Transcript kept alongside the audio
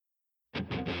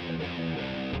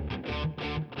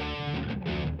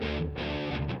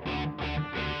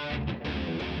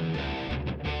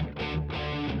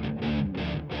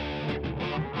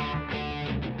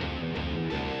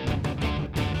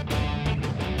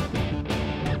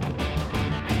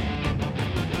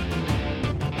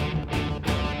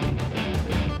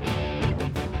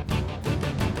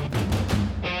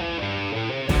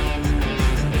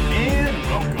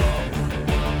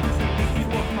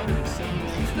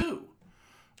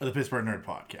of the Pittsburgh Nerd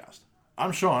Podcast.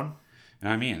 I'm Sean.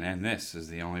 And I'm Ian, and this is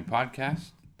the only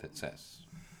podcast that says...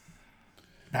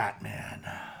 Batman.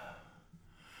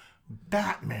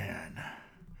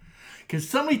 Can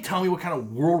somebody tell me what kind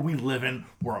of world we live in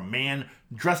where a man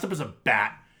dressed up as a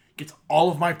bat gets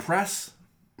all of my press?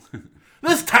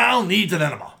 This town needs an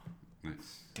enema.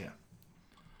 Nice. Yeah.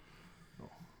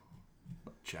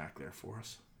 Jack there for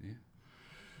us. Yeah.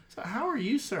 So how are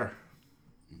you, sir?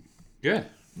 Good.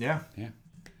 Yeah. Yeah.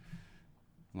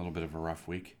 A little bit of a rough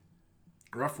week.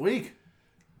 Rough week.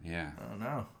 Yeah. Oh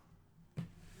no.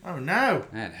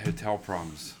 I had hotel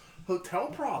problems. Hotel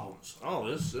problems. Oh,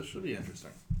 this should be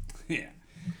interesting. Yeah.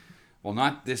 Well,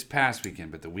 not this past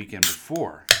weekend, but the weekend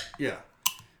before. Yeah.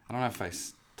 I don't know if I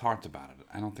talked about it.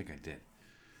 I don't think I did.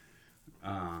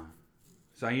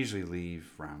 So I usually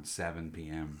leave around 7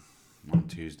 p.m. on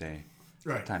Tuesday.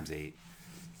 Right. Sometimes 8.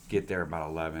 Get there about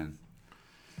 11.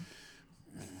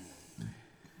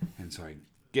 And so I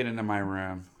get into my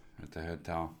room at the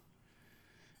hotel.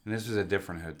 And this was a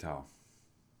different hotel.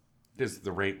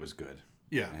 The rate was good.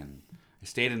 Yeah. And I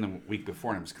stayed in the week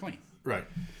before and it was clean. Right.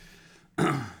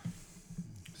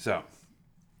 So,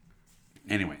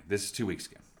 anyway, this is 2 weeks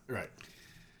ago. Right.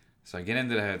 So I get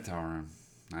into the hotel room.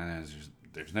 And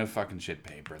there's no fucking shit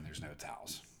paper and there's no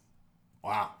towels.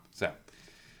 Wow. So,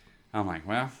 I'm like,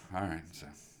 well, all right. So,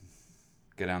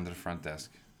 go down to the front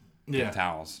desk. Get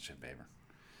towels, shit paper.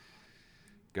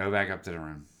 Go back up to the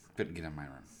room. Couldn't get in my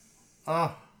room.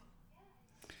 Oh.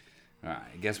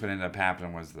 I guess what ended up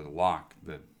happening was the lock,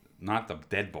 not the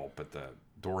deadbolt, but the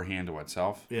door handle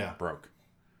itself, broke.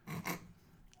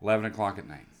 11 o'clock at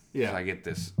night. Yeah. So I get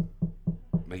this.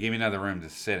 They gave me another room to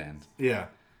sit in. Yeah.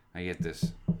 I get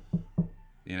this,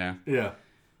 Yeah.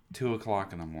 2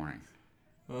 o'clock in the morning.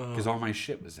 Because all my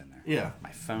shit was in there. Yeah.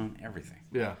 My phone, everything.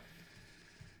 Yeah.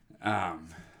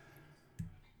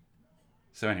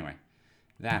 So anyway,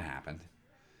 that happened,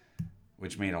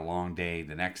 which made a long day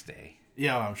the next day.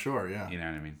 Yeah, I'm sure, yeah. You know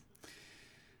what I mean?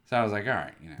 So I was like, all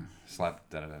right,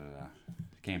 slept,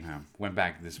 came home, went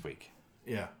back this week.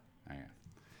 Yeah. Okay.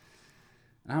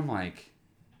 And I'm like,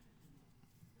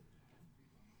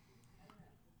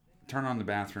 turn on the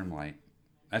bathroom light.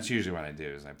 That's usually what I do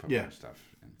is I put my stuff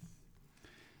in.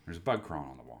 There's a bug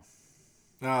crawling on the wall.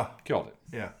 Oh. Killed it.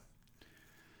 Yeah.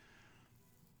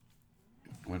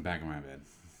 Went back in my bed.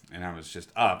 And I was just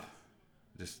up,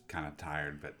 just kind of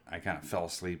tired, but I kind of fell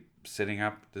asleep sitting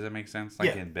up. Does that make sense?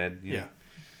 Like in bed? You know?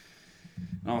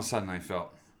 And all of a sudden I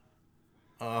felt...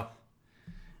 and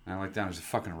I looked down, there's a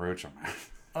fucking roach on my...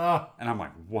 And I'm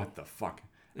like, what the fuck?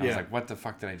 I was like, what the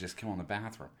fuck did I just kill in the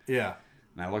bathroom? Yeah.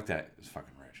 And I looked at it, it was a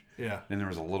fucking roach. Yeah. Then there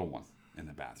was a little one in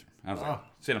the bathroom. I was like,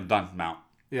 shit, I'm done. I'm out.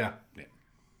 Yeah. Yeah.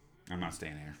 I'm not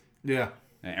staying here. Yeah.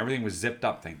 And everything was zipped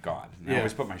up, thank God. And I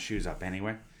always put my shoes up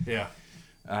anyway. Yeah.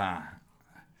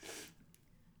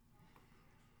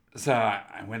 So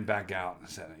I went back out and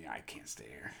said, I can't stay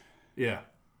here. Yeah.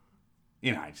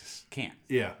 I just can't.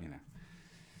 Yeah.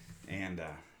 And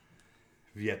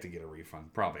I've yet to get a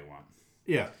refund. Probably won't.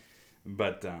 Yeah.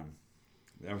 But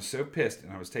I was so pissed,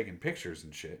 and I was taking pictures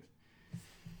and shit.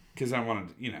 Because I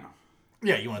wanted,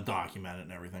 Yeah, you want to document it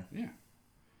and everything. Yeah.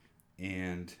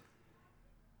 And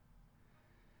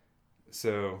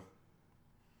so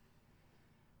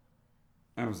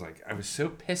I was like, I was so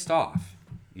pissed off.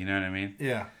 You know what I mean?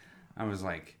 Yeah. I was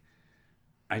like,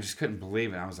 I just couldn't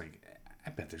believe it. I was like, I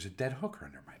bet there's a dead hooker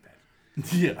under my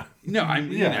bed. Yeah. No, I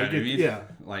mean, you know what I mean? Yeah.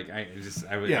 Like,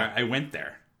 I went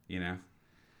there,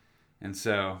 And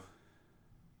so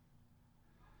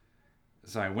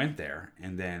I went there,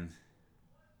 and then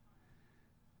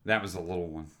that was the little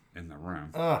one in the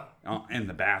room, in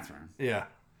the bathroom. Yeah.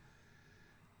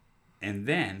 And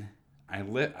then I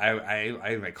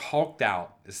like hulked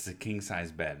out. This is a king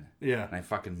size bed. Yeah. And I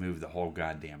fucking moved the whole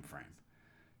goddamn frame.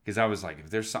 Because I was like,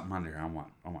 if there's something under here, I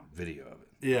want video of it.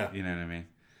 Yeah. You know what I mean?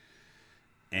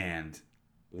 And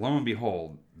lo and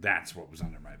behold, that's what was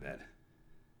under my bed.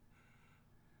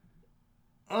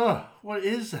 What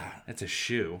is that? It's a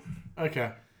shoe.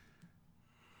 Okay.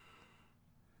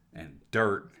 And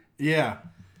dirt. Yeah.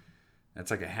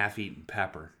 That's like a half-eaten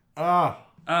pepper.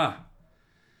 And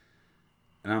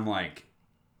I'm like,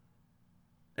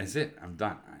 that's it. I'm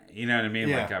done. You know what I mean?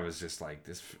 Yeah. Like I was just like,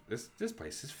 this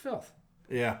place is filth.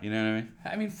 Yeah. You know what I mean?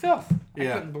 I mean, filth. Yeah.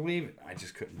 I couldn't believe it. I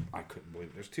couldn't believe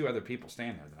it. There's 2 other people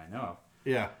staying there that I know of.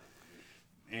 Yeah.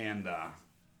 And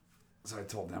so I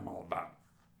told them all about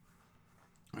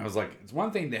it. I was like, it's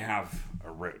one thing to have a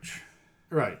roach.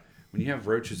 Right. When you have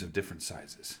roaches of different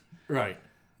sizes. Right.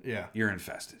 Yeah. You're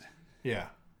infested. Yeah.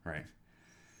 Right.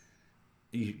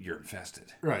 You're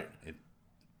infested. Right.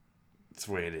 It's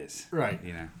the way it is. Right.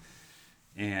 You know?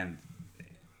 And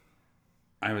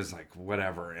I was like,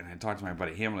 whatever. And I talked to my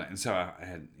buddy Hamilton. And so I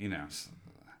had,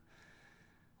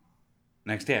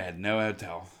 next day I had no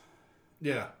hotel.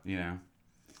 Yeah.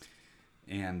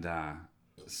 And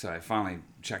so I finally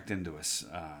checked into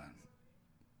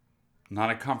not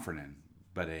a Comfort Inn,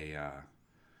 but a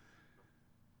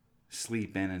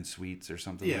Sleep Inn and Suites or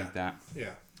something like that.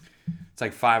 Yeah. It's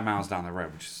like 5 miles down the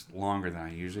road, which is longer than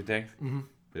I usually take. Mm-hmm.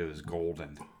 But it was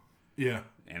golden. Yeah.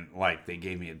 And like they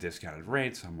gave me a discounted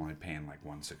rate, so I'm only paying like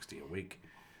 $160 a week.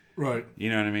 Right. You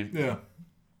know what I mean? Yeah.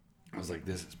 I was like,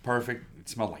 this is perfect. It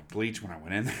smelled like bleach when I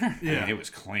went in there. Yeah. I mean, it was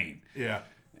clean. Yeah.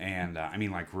 And I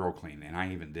mean, like real clean. And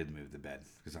I even did move the bed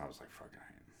because I was like, fuck it.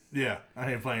 Yeah,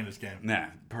 I ain't playing this game. Nah,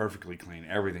 perfectly clean.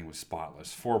 Everything was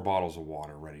spotless. 4 bottles of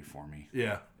water ready for me.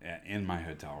 Yeah. In my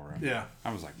hotel room. Yeah.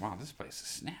 I was like, wow, this place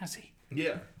is snazzy.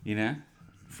 Yeah.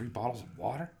 Free bottles of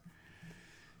water.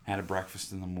 Had a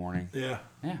breakfast in the morning. Yeah.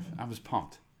 Yeah, I was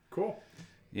pumped. Cool.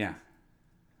 Yeah.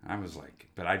 I was like,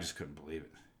 but I just couldn't believe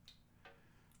it.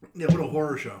 Yeah, what a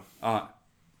horror show.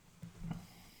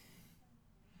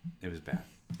 It was bad.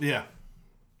 Yeah.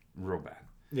 Real bad.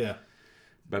 Yeah.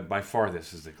 But by far,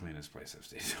 this is the cleanest place I've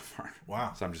stayed so far.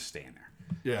 Wow. So I'm just staying there.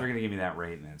 Yeah. They're going to give me that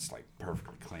rate, and it's like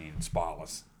perfectly clean,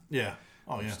 spotless. Yeah.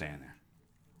 Oh, I'm yeah. staying there.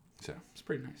 So it's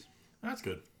pretty nice. That's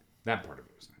good. That part of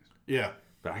it was nice. Yeah.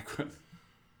 But I couldn't.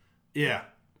 Yeah.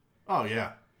 Oh,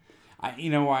 yeah. You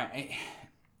know why?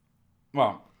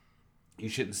 Well, you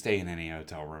shouldn't stay in any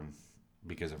hotel room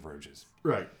because of roaches.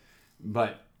 Right.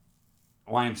 But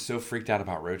why I'm so freaked out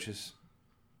about roaches?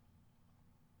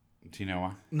 Do you know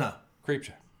why? No.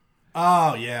 Creepshow.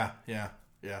 Oh, yeah. Yeah.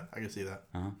 Yeah. I can see that.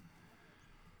 Uh-huh.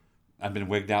 I've been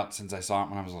wigged out since I saw it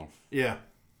when I was little. Yeah.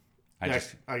 I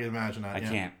can imagine that.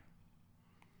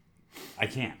 I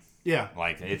can't. Yeah.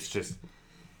 Like, it's just...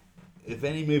 If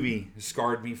any movie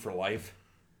scarred me for life...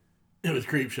 It was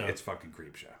Creepshow. It's fucking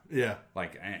Creepshow. Yeah.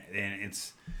 Like, and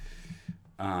it's...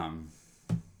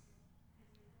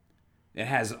 It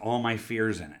has all my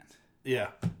fears in it. Yeah.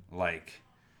 Like,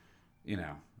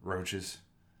 roaches.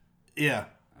 Yeah.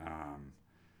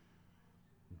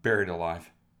 Buried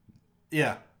alive.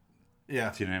 Yeah.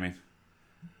 Yeah. Do you know what I mean?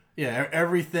 Yeah.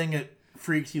 Everything that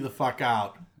freaks you the fuck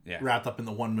out wrapped up in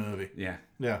the one movie. Yeah.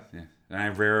 Yeah. Yeah. And I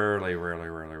rarely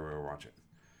watch it.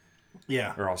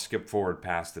 Yeah. Or I'll skip forward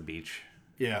past the beach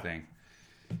thing.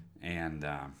 And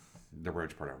the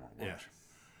roach part I won't watch. Yeah.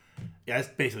 Yeah, it's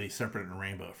basically Serpent and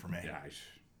Rainbow for me. Yeah.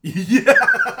 Yeah.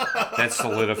 That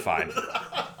solidified.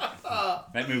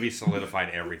 That movie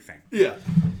solidified everything. Yeah.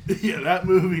 Yeah, that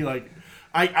movie, like,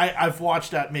 I've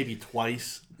watched that maybe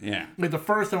twice. Yeah. Like, the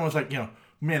first time I was like,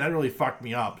 man, that really fucked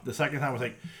me up. The second time I was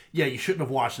like, yeah, you shouldn't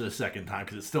have watched it a second time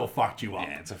because it still fucked you up.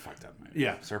 Yeah, it's a fucked up movie.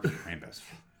 Yeah. Serpent and Rainbows.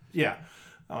 Yeah.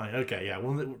 Oh, okay, yeah.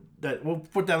 We'll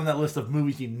put that on that list of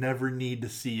movies you never need to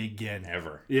see again.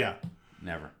 Ever. Yeah.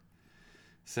 Never.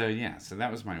 So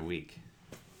that was my week.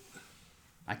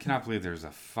 I cannot believe there's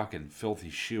a fucking filthy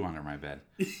shoe under my bed.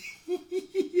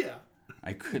 Yeah.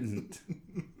 I couldn't.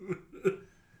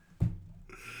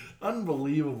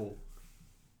 Unbelievable.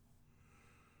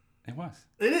 It was.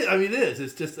 It is. I mean, it is.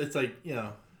 It's like,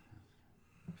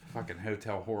 Fucking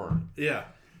hotel horror. Yeah.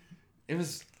 It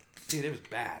was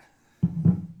bad.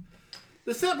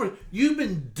 The sad part, you've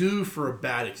been due for a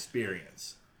bad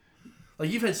experience. Like,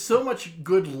 you've had so much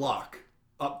good luck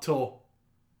up till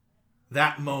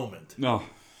that moment. No.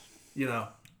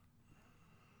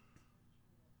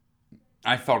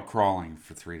 I felt crawling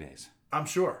for 3 days. I'm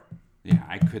sure. Yeah,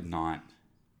 I could not.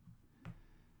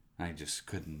 I just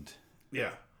couldn't.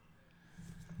 Yeah.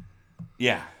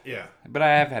 Yeah. Yeah. But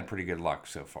I have had pretty good luck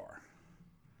so far.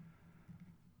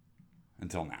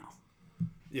 Until now.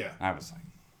 Yeah. I was like...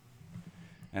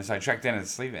 And so I checked in at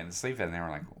Sleep In, and they were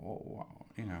like, well,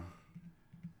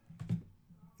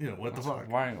 what the fuck?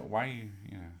 Why,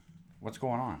 what's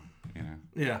going on?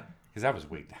 Yeah. Because I was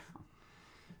wigged out.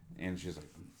 And she's like,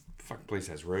 fuck place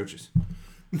has roaches.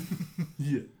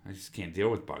 Yeah. I just can't deal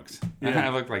with bugs. Yeah. And I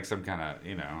look like some kind of,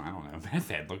 I don't know, meth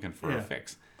head looking for a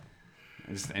fix.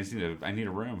 I need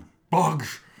a room.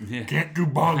 Bugs. Yeah. Can't do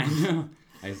bugs. I know.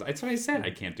 That's what I said.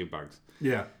 I can't do bugs.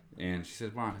 Yeah. And she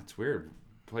said, wow, it's weird.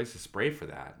 Place to spray for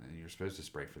that. And you're supposed to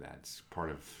spray for that. It's part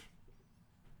of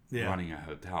running a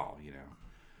hotel,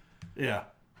 Yeah.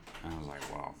 And I was like,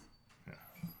 well,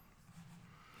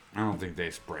 I don't think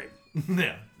they sprayed.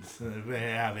 Yeah. They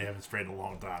haven't sprayed in a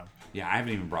long time. Yeah, I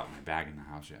haven't even brought my bag in the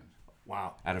house yet.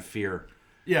 Wow. Out of fear.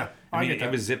 Yeah. I mean,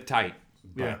 it was zip tight.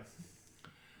 Yeah.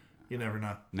 You never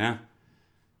know. No.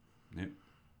 Nope.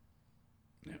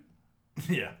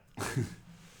 Yeah.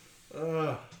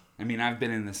 I mean, I've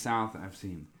been in the South and I've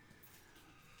seen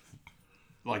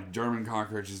like German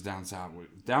cockroaches down south.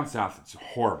 Down south, it's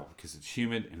horrible because it's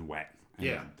humid and wet. And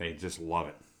Yeah. They just love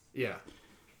it. Yeah.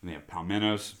 And they have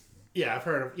palmettos. Yeah, I've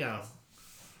heard of,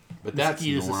 But that's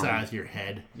mosquitoes the normal. size of your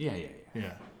head. Yeah.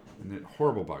 Yeah. And they're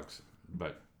horrible bugs.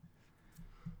 But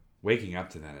waking up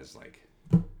to that is like,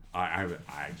 I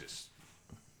just,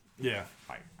 Yeah.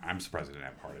 like, I'm surprised I didn't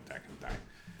have a heart attack and die.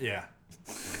 Yeah.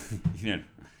 You know.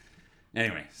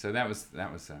 Anyway, so that was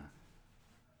that was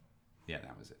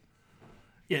it.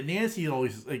 Yeah, Nancy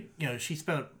always, like, she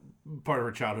spent part of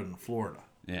her childhood in Florida.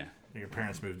 Yeah. Like, her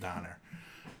parents moved down there.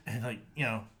 And, like,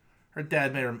 her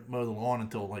dad made her mow the lawn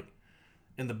until, like,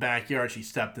 in the backyard, she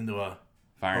stepped into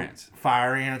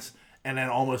fire ants, and then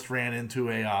almost ran into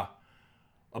a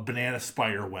banana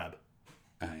spider web.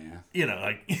 Oh, yeah.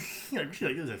 Like, she's like,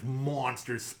 there's this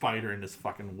monster spider in this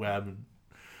fucking web. And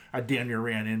I damn near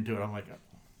ran into it. I'm like,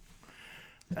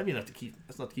 that'd be enough to keep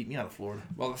me out of Florida.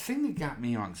 Well, the thing that got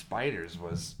me on spiders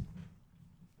was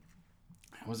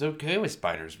I was okay with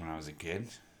spiders when I was a kid.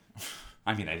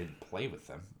 I mean, I didn't play with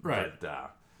them. Right.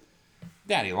 But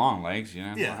daddy long legs,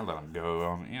 Yeah. I let them go.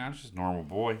 I was just a normal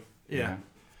boy. Yeah.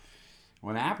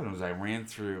 What happened was I ran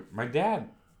through... My dad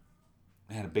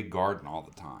had a big garden all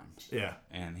the time. Yeah.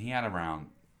 And he had around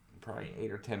probably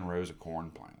 8 or 10 rows of corn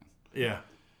planted. Yeah.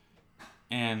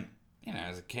 And,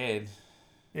 as a kid...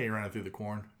 Yeah, you ran it through the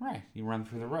corn. Right. You run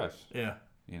through the rows. Yeah.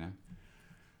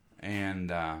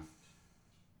 And, I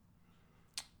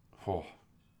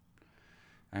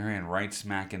ran right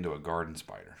smack into a garden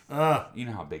spider. You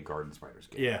know how big garden spiders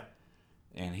get. Yeah.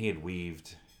 And he had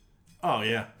weaved Oh,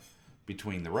 yeah.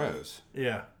 between the rows.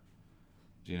 Yeah.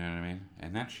 Do you know what I mean?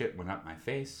 And that shit went up my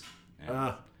face. And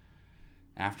Uh,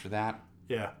 after that,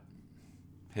 yeah.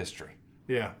 history.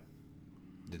 Yeah.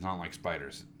 Did not like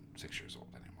spiders at 6 years old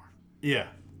anymore. Yeah.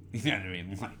 You know what I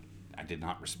mean? Like, I did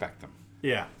not respect them.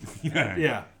 Yeah. You know what I mean?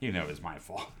 Yeah. It was my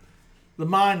fault. The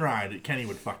mine ride at Kenny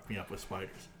would fuck me up with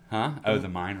spiders. Huh? Oh, the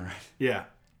mine ride. Yeah.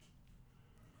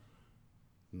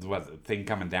 What, the thing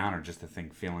coming down or just the thing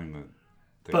feeling the...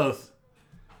 Both.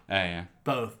 Oh, yeah.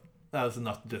 Both. That was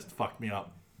enough to just fuck me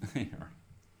up. Yeah.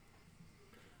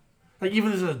 Like,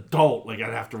 even as an adult, like,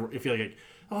 I'd have to feel like,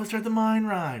 oh, let's try the mine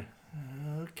ride.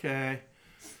 Okay.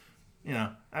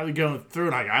 I would go through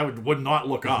and I would not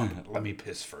look up. Let me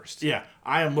piss first. Yeah.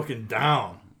 I am looking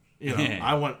down.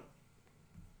 I want...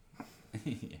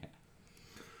 Yeah.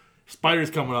 Spiders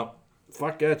coming up.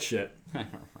 Fuck that shit.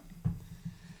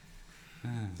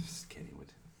 Just kidding.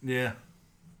 Yeah.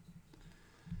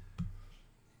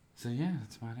 So, yeah,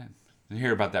 that's about it. Did you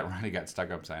hear about that run? He got stuck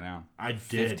upside down. I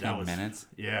did. 15 that was, minutes?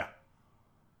 Yeah.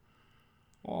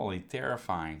 Holy,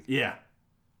 terrifying. Yeah.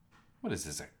 What is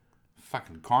this, a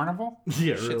fucking carnival?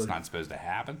 Yeah, Shit's really. not supposed to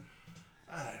happen.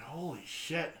 Holy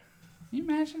shit. Can you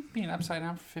imagine being upside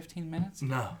down for 15 minutes?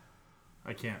 No.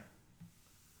 I can't.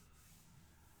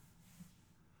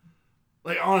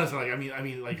 Like, honestly, like, I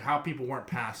mean, like, how people weren't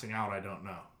passing out, I don't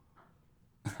know.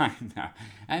 I know.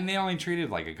 And they only treated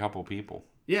like a couple people.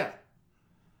 Yeah.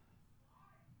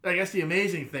 I guess the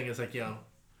amazing thing is, like,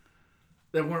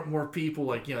 there weren't more people,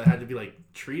 like, that had to be, like,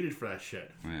 treated for that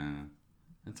shit. Yeah.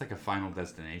 It's like a Final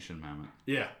Destination moment.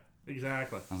 Yeah,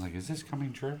 exactly. I was like, is this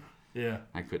coming true? Yeah.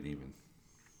 I couldn't even.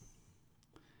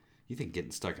 You think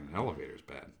getting stuck in an elevator is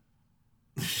bad?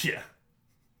 Yeah.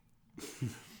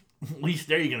 At least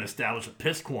there you can establish a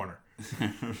piss corner.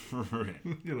 Right.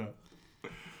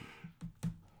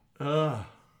 So,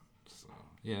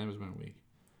 yeah, it was been a week.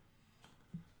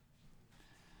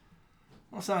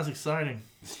 Well, sounds exciting.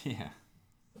 Yeah.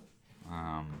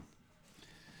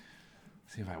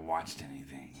 See if I watched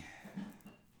anything.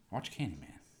 Watch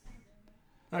Candyman.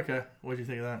 Okay. What did you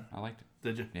think of that? I liked it.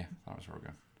 Did you? Yeah, thought it was real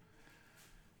good.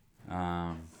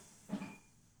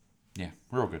 Yeah,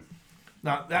 real good.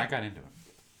 Now, I got into it.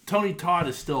 Tony Todd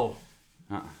is still...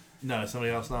 Uh-uh. No,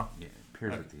 somebody else now? Yeah, it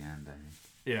appears at the end, I think.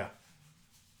 Yeah.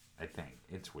 I think.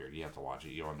 It's weird. You have to watch it.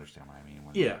 You'll understand what I mean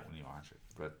when you watch it.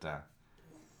 But,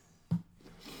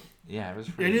 yeah, it was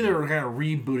I knew they were kind of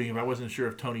rebooting him. I wasn't sure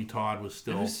if Tony Todd was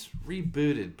still... It was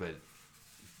rebooted, but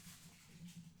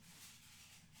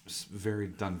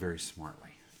done very smartly.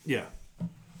 Yeah.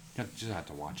 You just have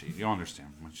to watch it. You'll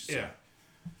understand what you say. Yeah.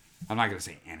 I'm not going to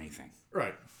say anything.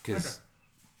 Right. Because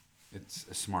it's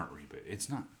a smart reboot. It's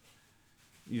not...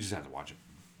 You just have to watch it.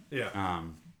 Yeah.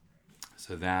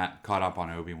 So that, caught up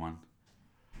on Obi-Wan.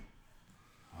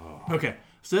 Oh. Okay.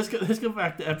 So let's go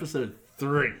back to episode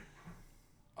 3.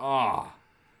 Oh.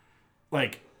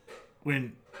 Like,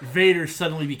 when Vader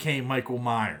suddenly became Michael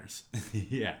Myers.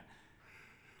 Yeah.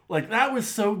 Like, that was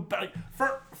so bad.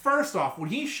 First off, when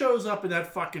he shows up in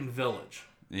that fucking village.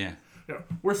 Yeah.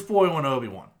 We're spoiling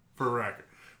Obi-Wan, for a record.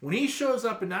 when he shows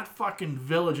up in that fucking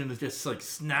village and is just like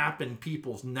snapping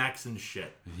people's necks and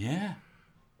shit. Yeah.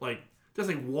 Like, just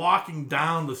like walking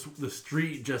down the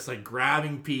street, just like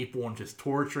grabbing people and just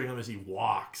torturing them as he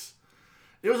walks.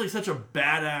 It was like such a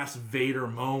badass Vader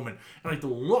moment. And like the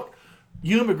look,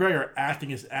 Ewan McGregor acting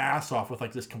his ass off with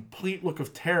like this complete look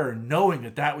of terror, knowing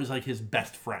that was like his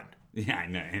best friend. Yeah, I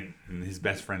know. And his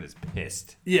best friend is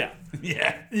pissed. Yeah.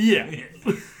 Yeah. Yeah.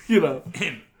 You know.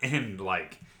 And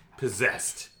like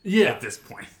possessed. Yeah. At this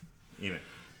point. You know.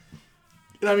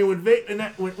 And I mean,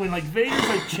 when like Vader's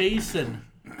like chasing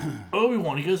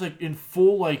Obi-Wan, he goes like in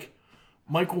full like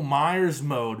Michael Myers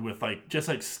mode with like just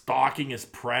like stalking his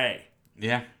prey.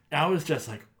 Yeah. And I was just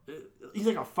like, he's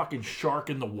like a fucking shark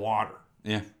in the water.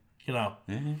 Yeah. You know.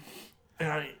 Mm-hmm.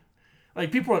 And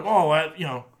like people are like,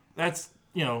 oh, that's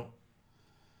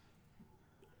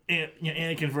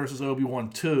Anakin versus Obi-Wan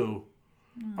 2.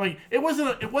 I mean, it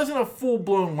wasn't a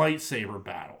full-blown lightsaber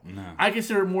battle. No. I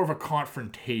consider it more of a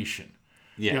confrontation.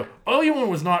 Yeah. You know,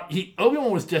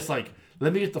 Obi-Wan was just like,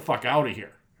 let me get the fuck out of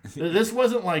here. This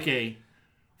wasn't like a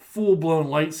full-blown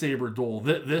lightsaber duel.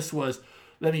 This was,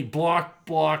 let me block,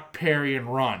 parry,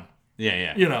 and run. Yeah,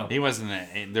 yeah. You know. He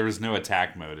wasn't there was no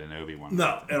attack mode in Obi-Wan.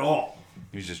 No, at all.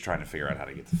 He was just trying to figure out how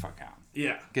to get the fuck out.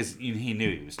 Yeah. Because he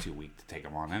knew he was too weak to take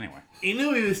him on anyway. He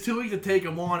knew he was too weak to take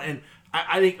him on, and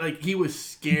I think like he was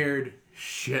scared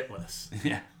shitless.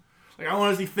 Yeah. Like I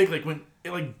honestly think like when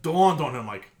it like dawned on him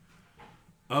like,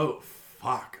 oh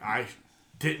fuck, I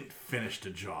didn't finish the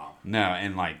job. No,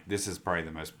 and like this is probably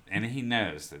the most, and he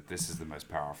knows that this is the most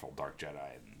powerful Dark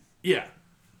Jedi. Yeah.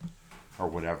 Or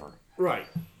whatever. Right.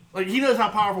 Like he knows how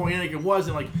powerful Anakin was,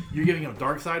 and like you're giving him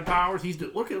dark side powers. He's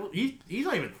not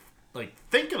even like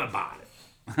thinking about it.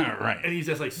 Right. And he's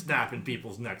just like snapping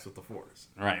people's necks with the Force.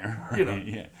 Right. You know.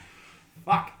 Yeah.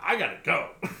 Fuck, I gotta go.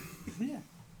 Yeah.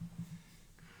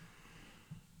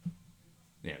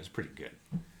 Yeah, it was pretty good.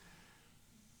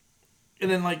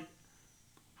 And then like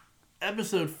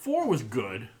episode 4 was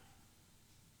good.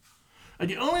 Like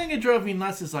the only thing that drove me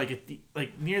nuts is like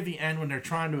near the end when they're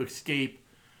trying to escape.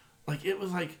 Like it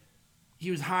was like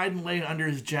he was hiding laying under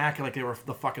his jacket like they were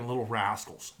the fucking little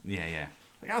rascals. Yeah, yeah.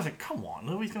 Like I was like, come on,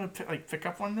 nobody's gonna pick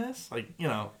up on this. Like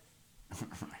Right.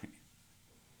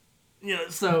 You know,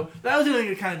 so that was the only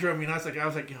thing that kind of drove me nuts. Like I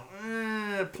was like,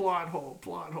 plot hole.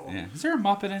 Yeah. Is there a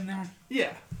Muppet in there?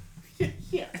 Yeah.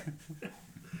 Yeah. What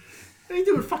are you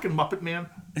doing, fucking Muppet Man?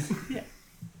 Yeah.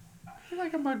 You're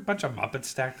like a bunch of Muppets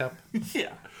stacked up.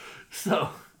 Yeah. So.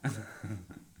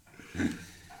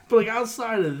 But like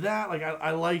outside of that, like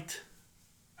I liked.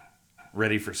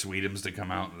 Ready for Sweetums to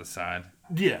come out on the side.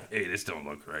 Yeah. Hey, this don't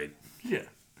look right. Yeah.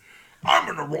 I'm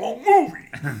in the wrong movie.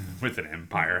 With an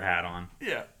Empire hat on.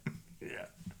 Yeah. Yeah.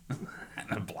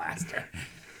 And a blaster.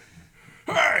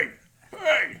 Hey!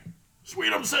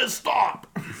 Sweetum says stop!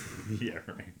 Yeah,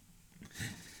 right.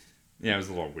 Yeah, it was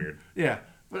a little weird. Yeah.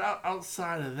 But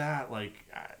outside of that, like,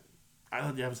 I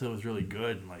thought the episode was really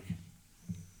good. And, like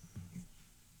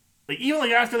even,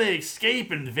 like, after they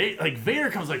escape and, Vader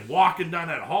comes, like, walking down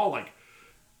that hall, like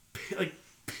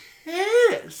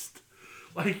pissed.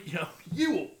 Like, you know,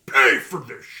 you will pay for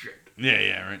this shit.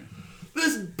 Yeah, right.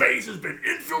 This base has been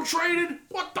infiltrated?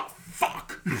 What the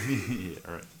fuck? Yeah,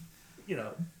 right. You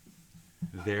know.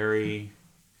 Very,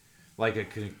 like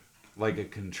a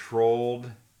controlled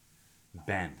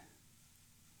Ben.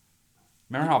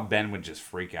 Remember how Ben would just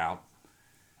freak out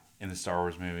in the Star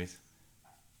Wars movies?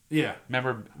 Yeah.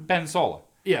 Remember Ben Solo?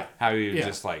 Yeah. How he was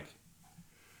just like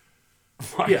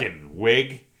fucking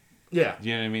wig. Yeah.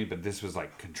 You know what I mean? But this was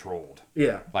like controlled.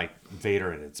 Yeah. Like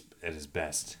Vader at his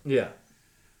best. Yeah.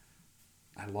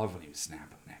 I love when he was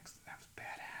snapping necks. That was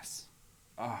badass.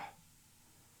 Oh.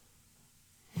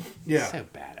 Yeah. So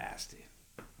badass, dude.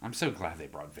 I'm so glad they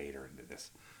brought Vader into this.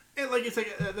 And like it's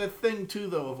like the thing too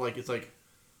though of like it's like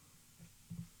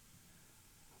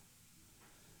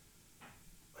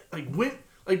when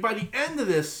like by the end of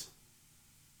this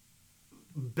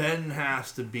Ben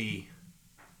has to be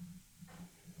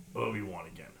Obi-Wan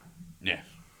again. Yeah.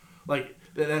 Like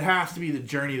that has to be the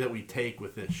journey that we take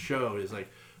with this show is like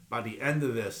by the end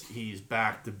of this he's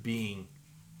back to being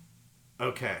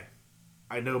okay,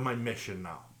 I know my mission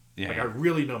now. Yeah. Like I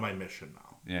really know my mission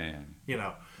now. Yeah. You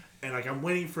know. And like I'm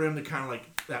waiting for him to kind of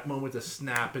like that moment to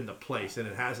snap into place, and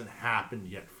it hasn't happened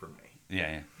yet for me.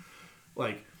 Yeah.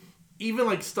 Like even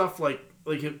like stuff like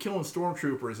him killing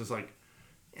stormtroopers is like,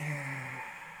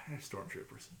 they're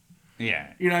stormtroopers.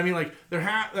 Yeah. You know what I mean? Like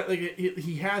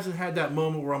he hasn't had that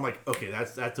moment where I'm like, okay,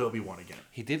 that's Obi-Wan again.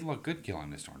 He did look good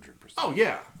killing the stormtroopers. Oh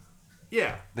yeah,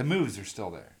 yeah. The moves are still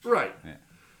there. Right. Yeah.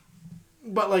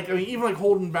 But like I mean, even like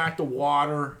holding back the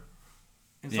water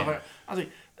and stuff like that, I was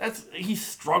like, he's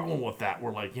struggling with that.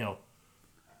 Where like,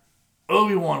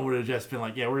 Obi-Wan would have just been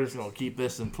like, yeah, we're just gonna keep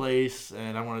this in place,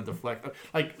 and I want to deflect.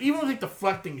 Like even with like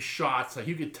deflecting shots, like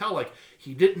you could tell like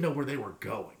he didn't know where they were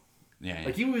going. Yeah.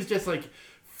 Like he was just like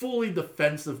fully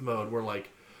defensive mode. Where like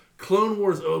Clone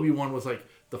Wars Obi-Wan was like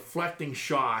deflecting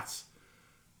shots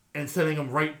and sending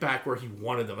them right back where he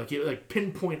wanted them. Like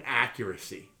pinpoint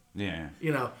accuracy. Yeah.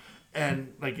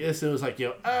 And like this, it was like,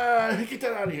 get that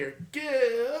out of here.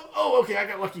 Oh, okay, I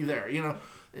got lucky there.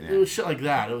 It was shit like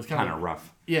that. It was kind of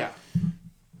rough. Yeah.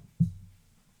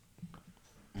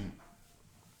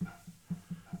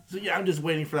 So yeah, I'm just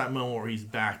waiting for that moment where he's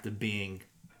back to being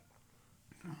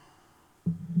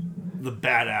the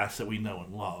badass that we know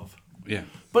and love. Yeah.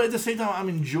 But at the same time, I'm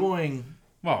enjoying.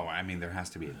 Well, I mean, there has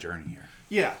to be a journey here.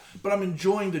 Yeah, but I'm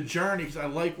enjoying the journey because I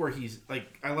like where he's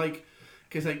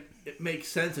because it makes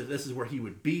sense if this is where he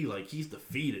would be. Like he's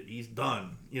defeated, he's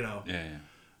done. Yeah.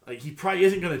 Like he probably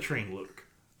isn't going to train Luke.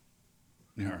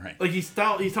 You're right. Like he's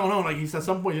telling him like he's at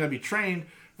some point he's going to be trained,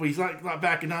 but he's not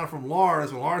backing down from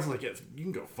Lars. And Lars is like, yeah, you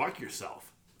can go fuck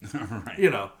yourself.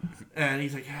 Right. And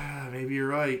he's like, yeah, maybe you're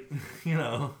right. I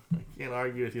can't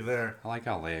argue with you there. I like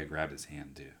how Leia grabbed his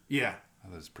hand too. Yeah.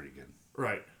 Oh, that was pretty good.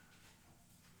 Right.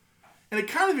 And it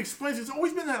kind of explains. It's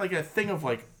always been that like a thing of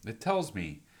like. It tells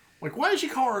me. Like, why did she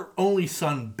call her only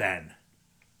son Ben?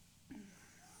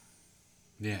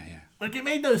 Yeah. Like, it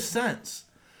made no sense.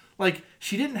 Like,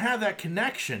 she didn't have that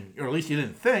connection, or at least you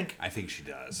didn't think. I think she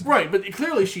does. Right, but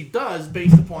clearly she does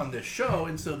based upon this show,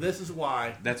 and so this is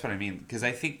why. That's what I mean, because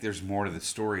I think there's more to the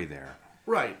story there.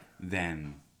 Right.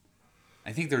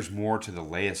 I think there's more to the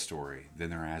Leia story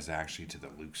than there is actually to the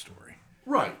Luke story.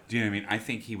 Right. Do you know what I mean? I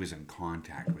think he was in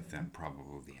contact with them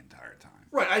probably the entire time.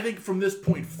 Right, I think from this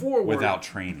point forward... Without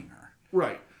training her.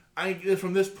 Right. I think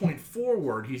from this point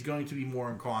forward, he's going to be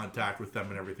more in contact with them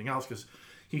and everything else, because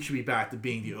he should be back to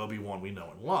being the Obi-Wan we know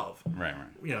and love. Right.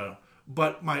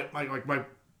 But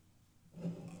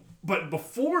but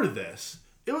before this,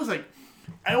 it was like,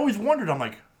 I always wondered, I'm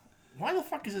like, why the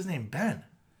fuck is his name Ben?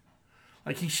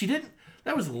 Like, she didn't...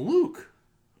 That was Luke.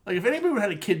 Like, if anybody would have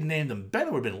had a kid named him Ben,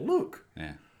 it would have been Luke.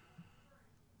 Yeah.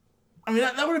 I mean,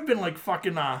 that would have been like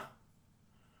fucking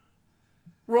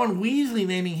Ron Weasley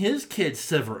naming his kid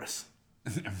Severus.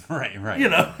 Right.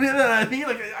 I mean,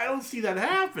 like, I don't see that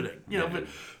happening.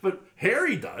 But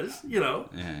Harry does.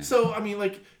 Yeah. So I mean,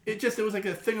 like, it was like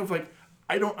a thing of like,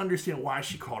 I don't understand why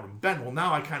she called him Ben. Well,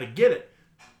 now I kind of get it.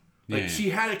 Like, she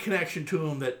had a connection to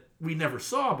him that we never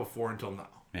saw before until now.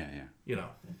 Yeah.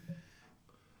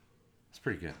 It's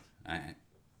pretty good.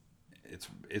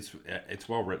 It's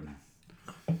well written.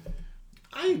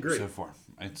 I agree. So far,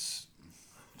 it's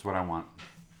what I want.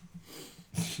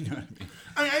 You know what I mean?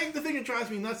 I think the thing that drives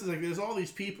me nuts is like there's all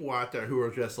these people out there who are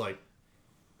just like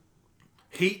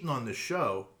hating on the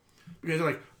show because they're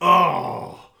like,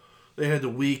 oh, they had to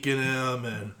weaken him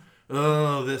and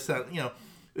this, that,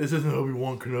 this isn't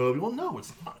Obi-Wan Kenobi. Well, no,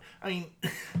 it's not. I mean,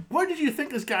 what did you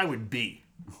think this guy would be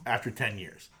after 10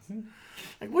 years?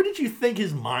 Like, what did you think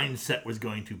his mindset was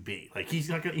going to be? Like, he's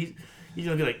gonna be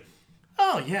like,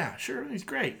 oh yeah, sure, he's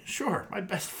great, sure, my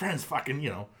best friend's fucking,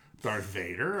 Darth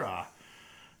Vader.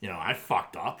 I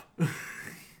fucked up.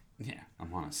 Yeah,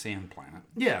 I'm on a sand planet.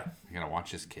 Yeah, I gotta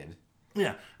watch this kid.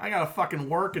 Yeah, I gotta fucking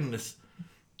work in this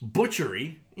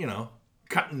butchery,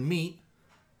 cutting meat,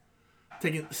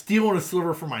 stealing a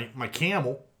sliver from my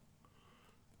camel.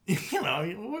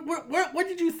 What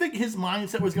did you think his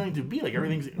mindset was going to be? Like,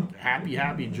 everything's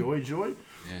happy, joy.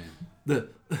 Yeah.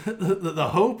 The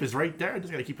hope is right there. I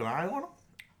just gotta keep an eye on him.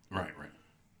 Right.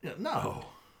 Yeah, no.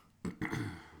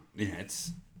 Yeah,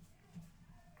 it's.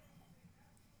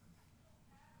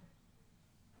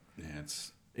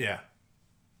 Yeah.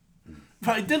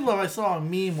 But I saw a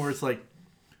meme where it's like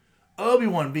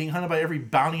Obi-Wan being hunted by every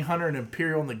bounty hunter and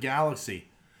Imperial in the galaxy.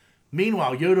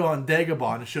 Meanwhile, Yoda on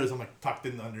Dagobah, and it shows him like tucked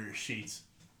in under his sheets.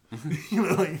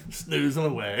 Like snoozing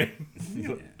away.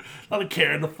 Not a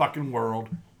care in the fucking world.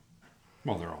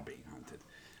 Well, they're all being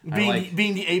hunted.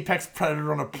 Being the apex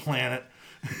predator on a planet.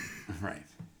 Right.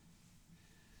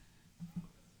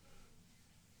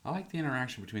 I like the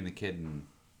interaction between the kid and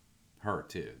her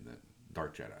too, the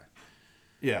Dark Jedi.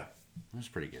 Yeah. That was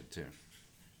pretty good too.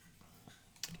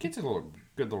 The kid's a good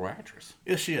little actress.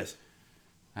 Yes, she is.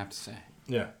 I have to say.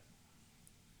 Yeah.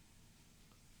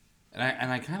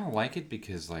 And I kind of like it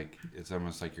because like it's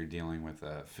almost like you're dealing with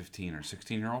a 15 or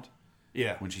 16-year-old.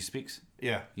 Yeah. When she speaks.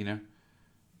 Yeah.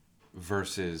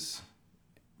 Versus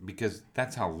because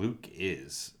that's how Luke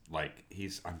is. Like he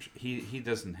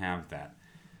doesn't have that.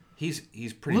 He's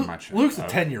pretty much Luke's a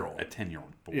 10-year-old. A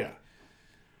 10-year-old boy. Yeah.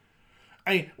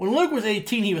 I mean, when Luke was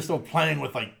 18, he was still playing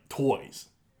with like toys.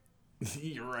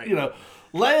 You're right. You know,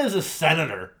 Leia's a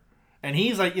senator, and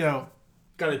he's like, you know,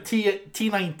 got a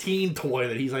T-19 toy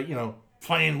that he's like, you know,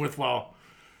 playing with while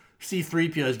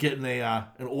C-3PO is getting an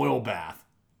oil bath.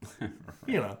 Right.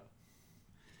 You know.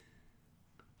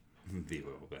 The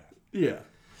oil bath. Yeah.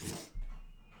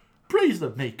 Praise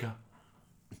the maker.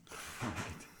 Right.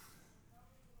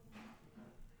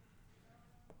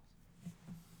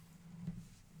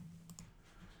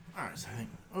 Alright, so I think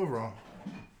overall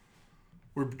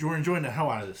we're enjoying the hell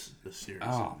out of this series.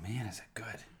 Oh man, is it good?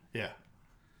 Yeah.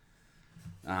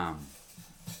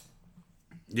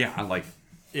 Yeah, I like.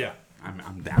 Yeah.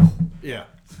 I'm down. Yeah.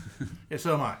 Yeah,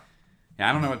 so am I. Yeah,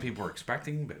 I don't know what people were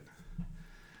expecting, but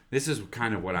this is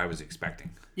kind of what I was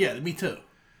expecting. Yeah, me too.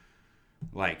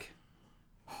 Like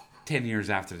 10 years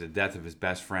after the death of his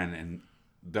best friend, and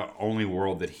the only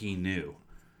world that he knew,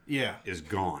 is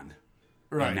gone.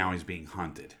 Right. And now he's being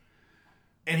hunted.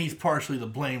 And he's partially to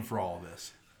blame for all of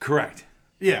this. Correct.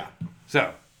 Yeah.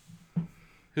 So,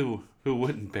 who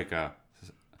wouldn't pick a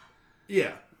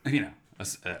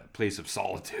place of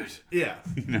solitude? Yeah.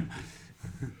 You know?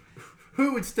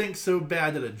 Who would stink so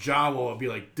bad that a Jawa would be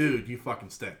like, dude, you fucking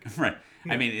stink. Right.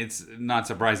 I mean, it's not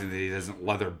surprising that he doesn't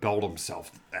leather belt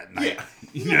himself at night. Yeah.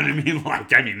 You know what I mean?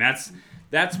 Like, I mean, that's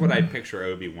what I picture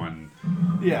Obi-Wan,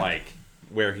 like,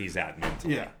 where he's at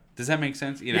mentally. Yeah. Does that make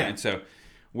sense? You know, and so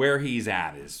where he's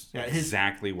at is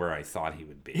exactly where I thought he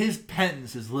would be. His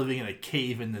penance is living in a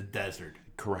cave in the desert.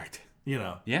 Correct. You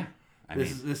know? Yeah.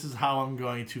 This is how I'm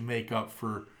going to make up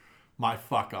for my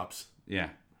fuck-ups. Yeah.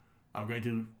 I'm going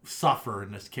to suffer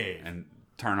in this cave. And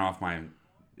turn off my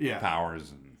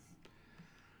powers and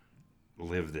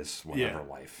live this whatever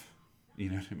life. You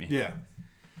know what I mean? Yeah.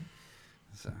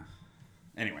 So,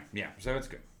 anyway, so it's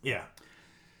good. Yeah.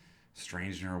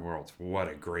 Strange New Worlds. What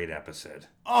a great episode.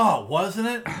 Oh, wasn't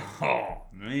it? Oh,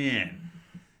 man.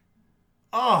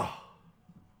 Oh.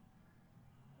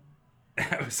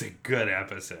 That was a good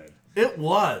episode. It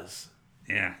was.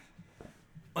 Yeah.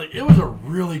 Like, it was a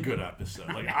really good episode.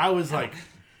 Like, I was like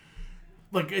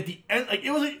at the end, like,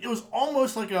 it was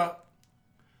almost like a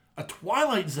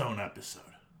Twilight Zone episode.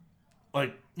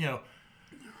 Like, you know,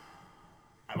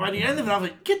 by the end of it, I was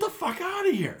like, get the fuck out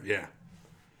of here. Yeah.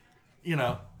 You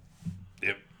know?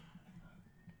 Yep.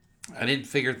 I didn't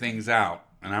figure things out,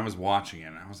 and I was watching it,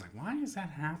 and I was like, why is that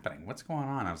happening? What's going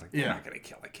on? I was like, they're not going to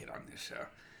kill a kid on this show.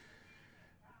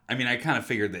 I mean, I kind of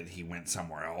figured that he went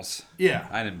somewhere else. Yeah.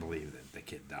 I didn't believe that the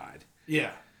kid died.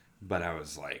 Yeah. But I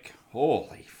was like,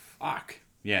 holy fuck.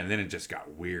 Yeah, and then it just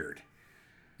got weird.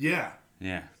 Yeah.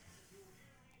 Yeah.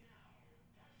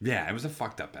 Yeah, it was a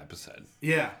fucked up episode.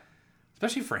 Yeah.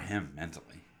 Especially for him,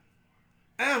 mentally.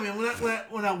 I mean,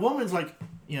 when that woman's like,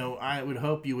 you know, I would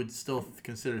hope you would still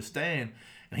consider staying.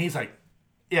 And he's like,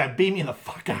 yeah, beat me the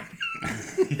fuck out.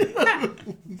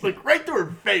 Like, right to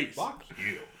her face. Fuck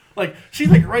you. Like, she's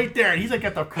like right there, and he's like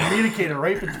got the communicator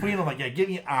right between them. Like, yeah, get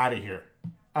me out of here.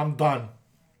 I'm done.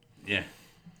 Yeah.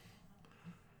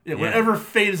 Yeah, whatever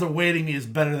fate is awaiting me is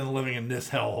better than living in this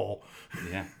hellhole.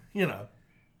 Yeah. You know.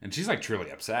 And she's like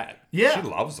truly upset. Yeah. She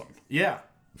loves him. Yeah.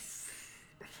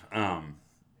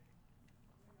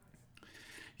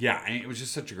 Yeah, I mean, it was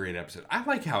just such a great episode. I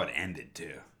like how it ended,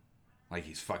 too. Like,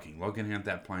 he's fucking looking at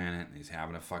that planet, and he's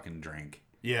having a fucking drink.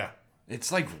 Yeah.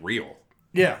 It's, like, real.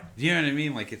 Yeah. You know what I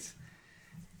mean? Like, it's...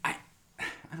 I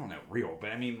don't know, real,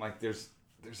 but I mean, like, there's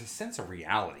a sense of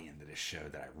reality into this show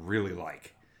that I really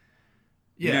like.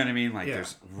 You know what I mean? Like,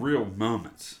 there's real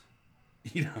moments.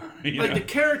 You know? The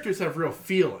characters have real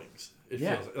feelings. It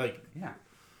feels like... Yeah.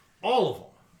 All of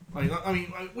them. Like, I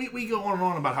mean, we go on and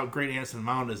on about how great Anson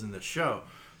Mount is in this show,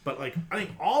 but, like, I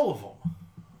think all of them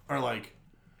are, like...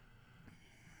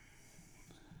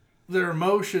 Their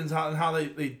emotions, how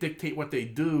they dictate what they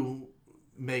do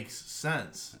makes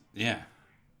sense. Yeah.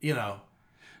 You know.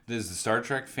 Does the Star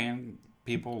Trek fan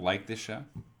people like this show?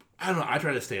 I don't know. I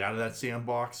try to stay out of that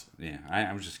sandbox. Yeah,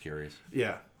 I was just curious.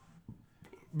 Yeah.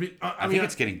 I think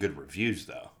it's getting good reviews,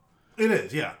 though. It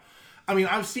is, yeah. I mean,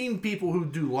 I've seen people who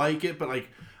do like it, but, like,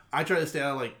 I try to stay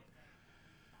out of, like...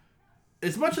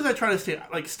 As much as I try to stay...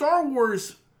 Like, Star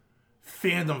Wars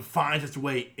fandom finds its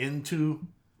way into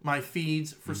my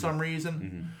feeds for some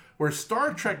reason, where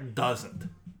Star Trek doesn't.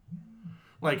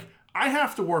 Like, I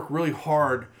have to work really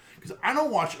hard, because I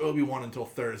don't watch Obi-Wan until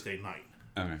Thursday night.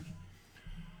 Okay.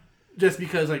 Just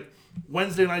because, like,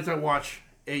 Wednesday nights I watch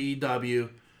AEW,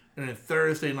 and then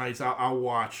Thursday nights I'll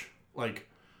watch, like,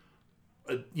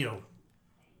 you know,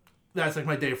 that's, like,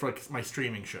 my day for, like, my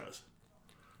streaming shows.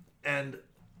 And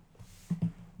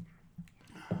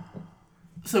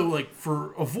so, like,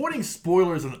 for avoiding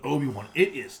spoilers on Obi-Wan,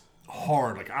 it is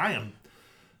hard. Like, I am,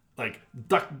 like,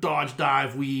 duck, dodge,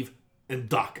 dive, weave, and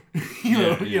duck. You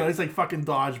know, it's like fucking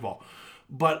dodgeball.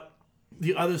 But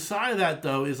the other side of that,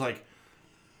 though, is like,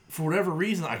 for whatever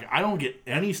reason, I don't get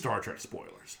any Star Trek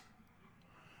spoilers.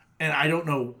 And I don't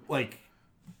know, like,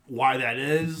 why that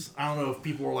is. I don't know if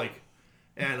people are like,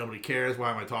 nobody cares.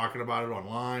 Why am I talking about it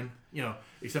online? You know,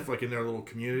 except for like in their little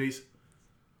communities.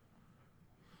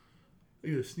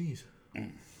 Look at the sneeze.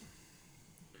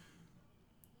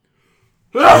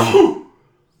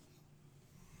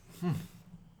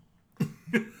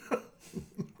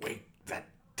 Wait, that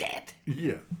dead.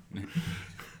 Yeah.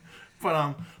 But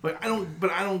I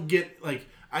don't get, like,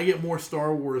 I get more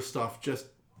Star Wars stuff just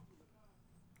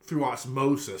through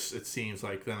osmosis, it seems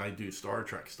like, than I do Star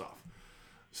Trek stuff.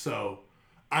 So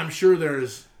I'm sure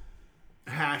there's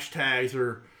hashtags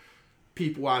or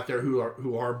people out there who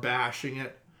are bashing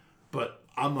it, but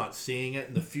I'm not seeing it,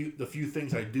 and the few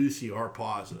things I do see are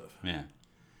positive. Yeah.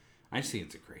 I see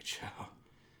it's a great show.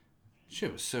 The show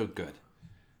was so good.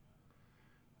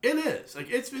 It is. Like,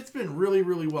 it's been really,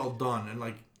 really well done, and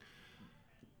like,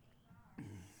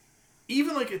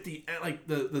 even like at the like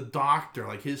the doctor,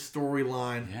 like his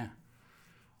storyline, yeah,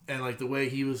 and like the way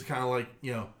he was kind of like,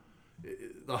 you know,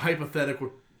 the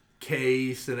hypothetical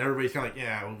case, and everybody's kind of like,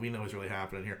 yeah, well, we know what's really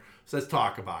happening here, so let's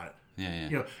talk about it. Yeah.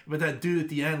 You know, but that dude at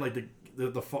the end, like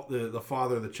the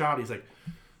father of the child, he's like,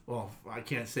 well, I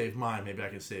can't save mine, maybe I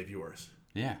can save yours.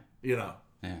 Yeah. You know.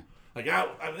 Yeah. Like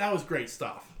that was great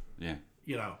stuff. Yeah.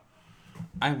 You know.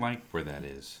 I like where that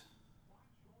is.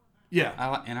 Yeah.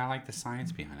 I like the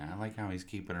science behind it. I like how he's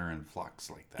keeping her in flux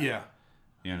like that. Yeah.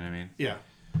 You know what I mean? Yeah.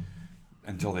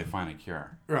 Until they find a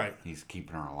cure. Right. He's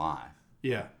keeping her alive.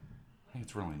 Yeah. I think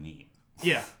it's really neat.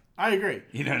 Yeah. I agree.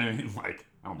 You know what I mean? Like,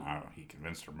 I don't know how he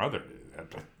convinced her mother to do that.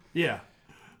 But... Yeah.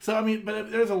 So, I mean, but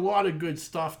there's a lot of good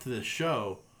stuff to this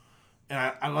show.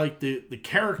 And I like the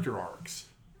character arcs.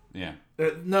 Yeah.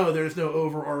 There's no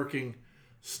overarching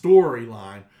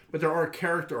storyline, but there are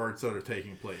character arcs that are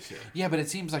taking place here. Yeah, but it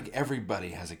seems like everybody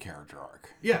has a character arc.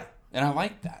 Yeah. And I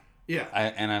like that. Yeah.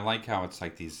 I like how it's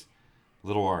like these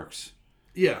little arcs.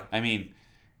 Yeah. I mean,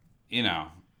 you know,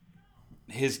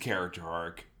 his character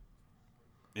arc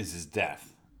is his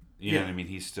death. You know what I mean?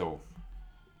 He's still,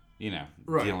 you know,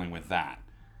 dealing with that.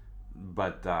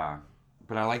 But I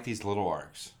like these little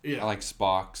arcs. Yeah. I like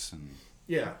Spock's and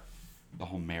yeah, the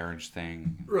whole marriage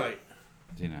thing. Right.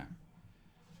 You know,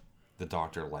 the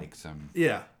doctor likes him.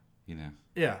 Yeah. You know.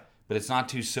 Yeah. But it's not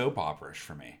too soap opera-ish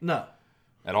for me. No.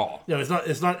 At all. No, it's not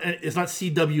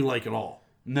CW like at all.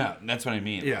 No, that's what I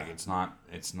mean. Yeah. Like it's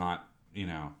not, you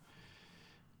know,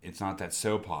 it's not that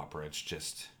soap opera. It's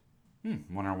just,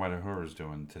 wonder what Uhura's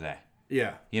doing today.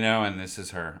 Yeah. You know, and this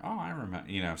is her. Oh, I remember,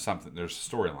 you know, something, there's a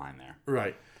storyline there.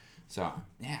 Right. So,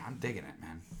 yeah, I'm digging it,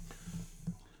 man.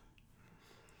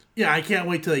 Yeah, I can't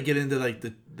wait till they get into like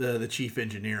the chief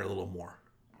engineer a little more.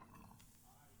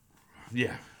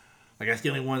 Yeah. Like, that's the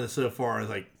only one that so far is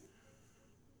like,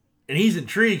 and he's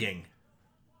intriguing.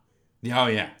 Oh,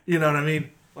 yeah. You know what I mean?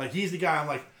 Like, he's the guy I'm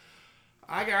like,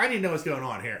 I need to know what's going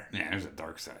on here. Yeah, there's a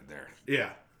dark side there.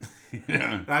 Yeah.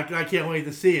 Yeah. I can't wait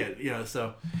to see it, you know,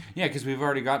 so. Yeah, because we've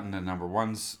already gotten to number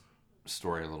one's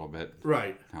story a little bit.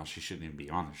 Right. How she shouldn't even be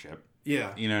on the ship.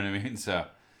 Yeah. You know what I mean? So.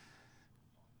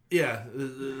 Yeah,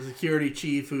 the security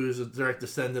chief who's a direct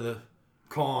descendant of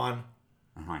Khan.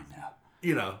 I know.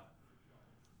 You know.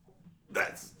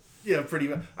 That's, yeah, pretty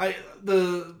much.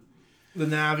 The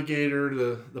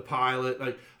navigator, the pilot,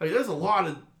 like there's a lot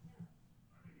of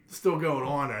still going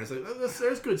on there. It's like,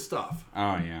 there's good stuff.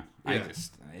 Oh, yeah.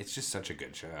 It's just such a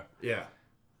good show. Yeah.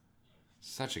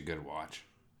 Such a good watch.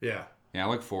 Yeah. Yeah, I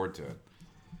look forward to it.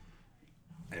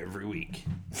 Every week.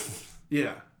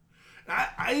 Yeah.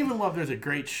 I even love there's a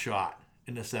great shot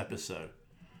in this episode.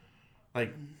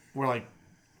 Like, where, like,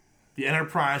 the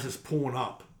Enterprise is pulling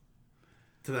up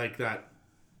to, like, that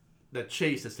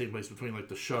chase that's taking place between, like,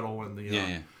 the shuttle and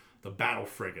the battle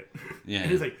frigate. Yeah.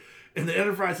 And it's like, and the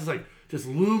Enterprise is, like, just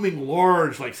looming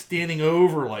large, like, standing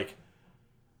over, like,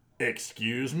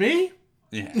 excuse me?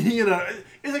 Yeah. You know,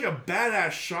 it's like a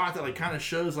badass shot that, like, kind of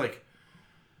shows, like,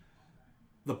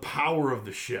 the power of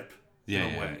the ship. Yeah,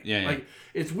 in a way. Yeah. Like,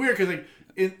 it's weird because,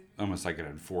 like, almost like an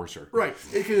enforcer. Right.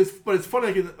 But it's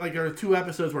funny, like, there are 2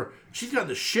 episodes where she's got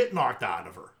the shit knocked out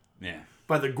of her. Yeah.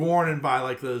 By the Gorn and by,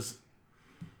 like, those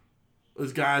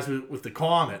guys with the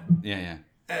Comet. Yeah.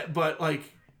 But, like,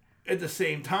 at the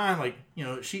same time, like, you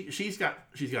know, she's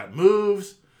got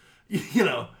moves, you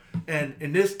know, and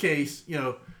in this case, you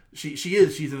know,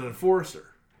 she's an enforcer,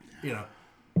 you know.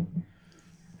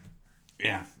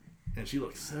 Yeah. And she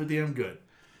looks so damn good.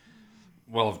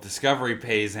 Well, if Discovery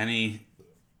pays any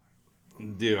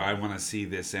due, I want to see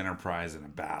this Enterprise in a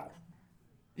battle.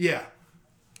 Yeah.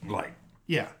 Like,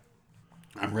 Yeah.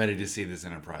 I'm ready to see this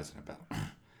Enterprise in a battle.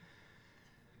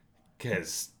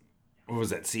 Because, what was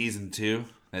that, season 2?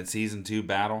 That season 2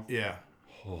 battle? Yeah.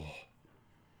 Oh.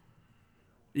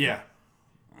 Yeah.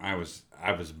 I was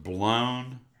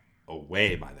blown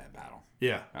away by that battle.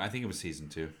 Yeah. I think it was season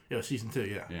 2. Yeah, season 2,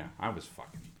 yeah. Yeah, I was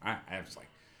like,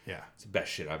 yeah, it's the best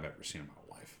shit I've ever seen in my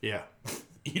life. Yeah.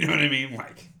 You know what I mean?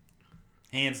 Like,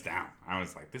 hands down. I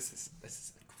was like, this is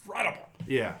incredible.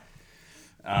 Yeah.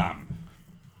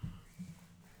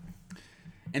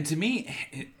 And to me,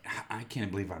 I can't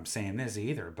believe I'm saying this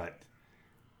either, but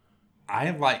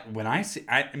I like when I see,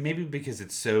 maybe because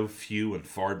it's so few and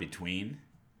far between,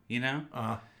 you know?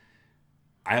 Uh-huh.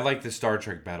 I like the Star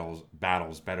Trek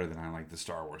battles better than I like the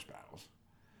Star Wars battles.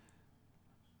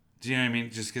 Do you know what I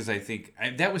mean? Just because I think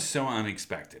that was so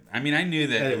unexpected. I mean, I knew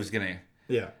that it was gonna.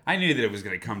 Yeah. I knew that it was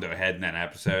gonna come to a head in that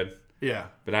episode. Yeah.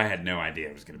 But I had no idea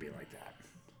it was gonna be like that.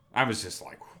 I was just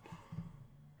like.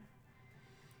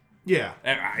 Yeah.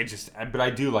 But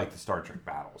I do like the Star Trek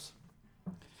battles.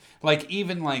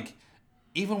 Even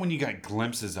when you got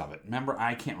glimpses of it. Remember,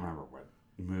 I can't remember what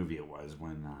movie it was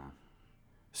when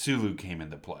Sulu came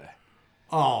into play.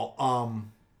 Oh,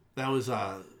 that was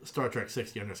Star Trek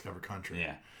 6: The Undiscovered Country.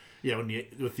 Yeah. Yeah, when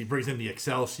he brings in the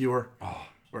Excelsior. Oh.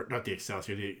 Or not the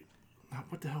Excelsior.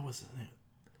 What the hell was it?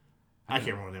 I can't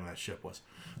remember what the name of that ship was.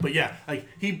 But yeah, like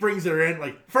he brings her in.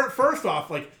 Like first off,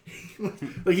 like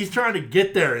he's trying to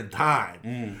get there in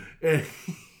time, and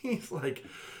he's like,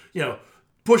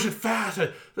 push it fast.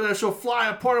 She'll fly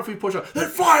apart if we push her. Then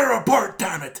fly her apart,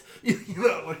 damn it!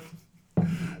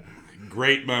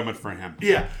 Great moment for him.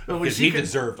 Yeah, because he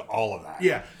deserved all of that.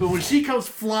 Yeah, but when she comes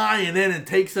flying in and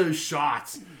takes those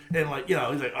shots. And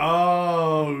he's like,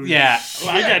 oh, yeah. Shit.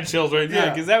 Well, I got chills right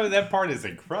now because that part is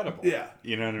incredible. Yeah,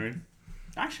 you know what I mean.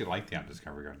 I actually like the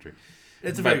Undiscovered Country.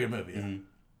 It's a very good movie. Yeah.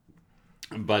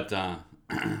 Mm-hmm. But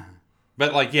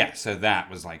so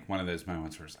that was like one of those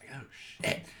moments where it's like, oh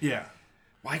shit. Yeah.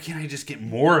 Why can't I just get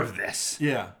more of this?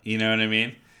 Yeah. You know what I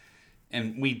mean?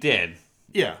 And we did.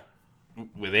 Yeah.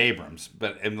 With Abrams,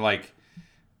 but when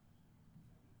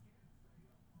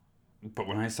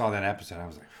I saw that episode, I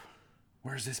was like,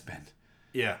 where's this been?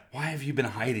 Yeah. Why have you been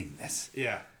hiding this?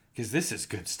 Yeah. Because this is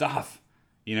good stuff.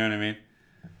 You know what I mean?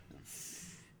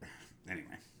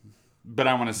 Anyway. But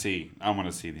I want to see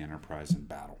the Enterprise in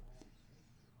battle.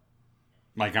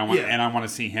 I want to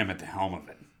see him at the helm of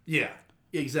it. Yeah.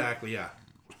 Exactly, yeah.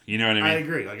 You know what I mean? I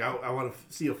agree. I want to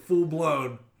see a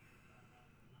full-blown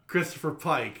Christopher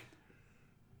Pike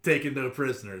taking no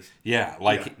prisoners. Yeah,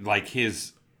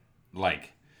 his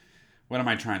what am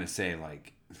I trying to say?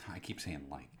 I keep saying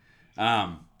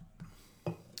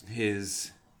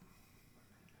his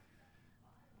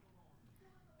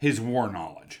war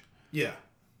knowledge. Yeah.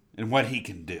 And what he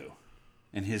can do.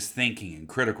 And his thinking and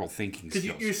critical thinking skills.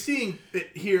 Because you're seeing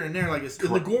it here and there.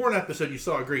 In the Gorn episode, you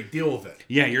saw a great deal of it.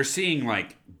 Yeah, you're seeing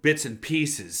bits and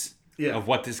pieces of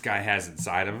what this guy has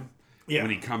inside of him. Yeah.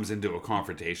 When he comes into a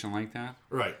confrontation like that.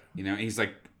 Right. He's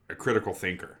like a critical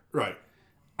thinker. Right.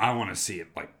 I want to see it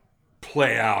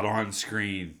play out on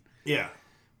screen. Yeah.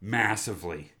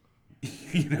 Massively.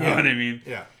 You know what I mean?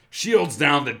 Yeah. Shields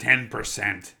down to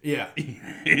 10%. Yeah.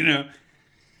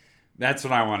 That's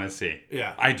what I want to see.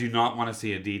 Yeah. I do not want to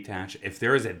see a detach. If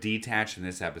there is a detach in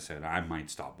this episode, I might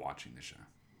stop watching the show.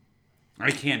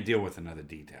 I can't deal with another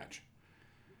detach.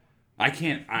 I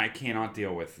cannot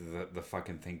deal with the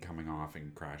fucking thing coming off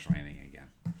and crash landing again.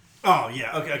 Oh,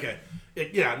 yeah. Okay.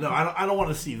 I don't want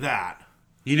to see that.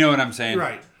 You know what I'm saying?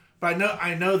 Right. But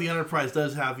I know the Enterprise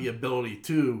does have the ability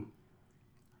to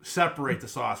separate the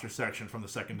saucer section from the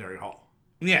secondary hull.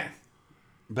 Yeah.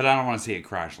 But I don't want to see it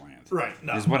crash land. Right.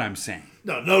 No. Is what I'm saying.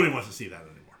 No, nobody wants to see that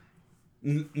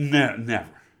anymore. No, never.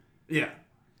 Yeah.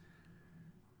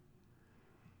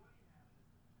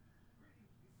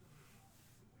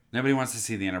 Nobody wants to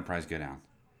see the Enterprise go down.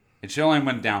 It should only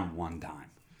went down one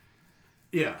time.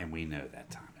 Yeah. And we know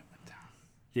that time it went down.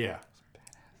 Yeah. It was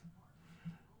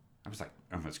badass. I was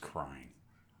almost crying.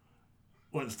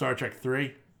 What, Star Trek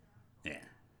 3? Yeah.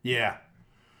 Yeah.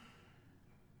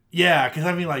 Yeah, because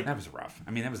that was rough.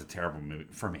 That was a terrible movie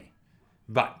for me.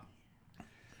 But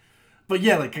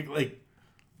yeah,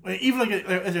 even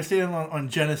as they're standing on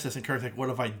Genesis and Kirk's like, what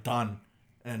have I done?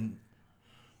 And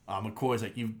McCoy's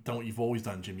like, you've done what you've always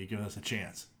done, Jim. You've given us a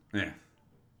chance. Yeah.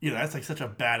 That's such a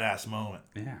badass moment.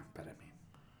 Yeah, but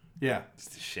yeah, it's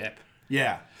the ship.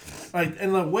 Yeah,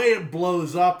 and the way it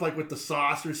blows up, with the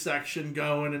saucer section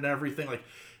going and everything,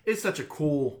 it's such a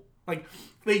cool.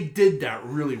 They did that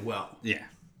really well. Yeah.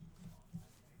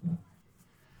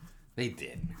 They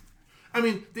did.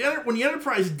 When the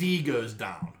Enterprise D goes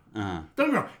down, don't get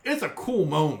me wrong, it's a cool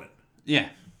moment. Yeah.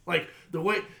 Like, the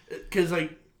way... Because,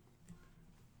 like,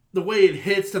 the way it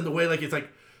hits and the way, like, it's, like,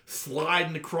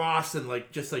 sliding across and,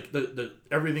 like, just, like, the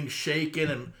everything's shaking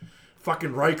and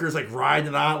fucking Riker's, like,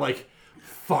 riding out, like,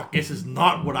 fuck, this is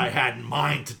not what I had in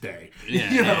mind today.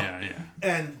 Yeah, you know? yeah.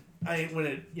 And, when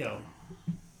it,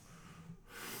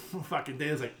 fucking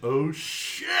Dan's like, oh,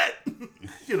 shit!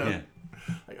 Yeah.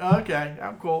 Like, okay,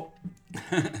 I'm cool.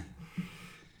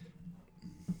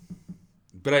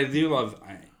 But I do love...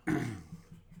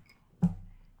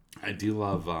 I do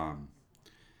love...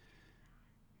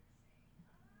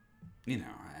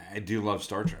 I do love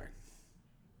Star Trek.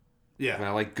 Yeah. But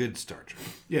I like good Star Trek.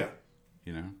 Yeah.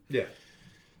 You know? Yeah.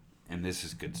 And this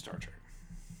is good Star Trek.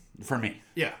 For me.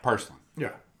 Yeah. Personally.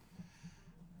 Yeah.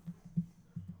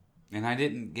 And I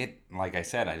didn't get... Like I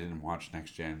said, I didn't watch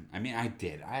Next Gen. I mean, I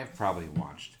did. I have probably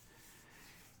watched...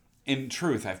 In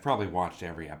truth, I've probably watched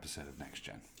every episode of Next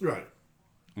Gen. Right.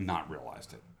 And not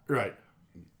realized it. Right.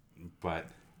 But...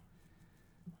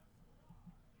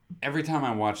 Every time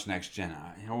I watched Next Gen,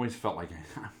 I always felt like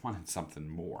I wanted something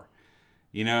more.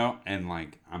 You know? And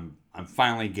like, I'm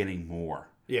finally getting more.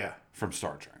 Yeah. From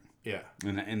Star Trek. Yeah.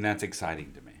 And that's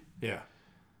exciting to me. Yeah.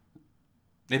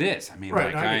 It is. I mean,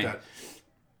 right, like I get that.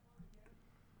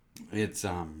 It's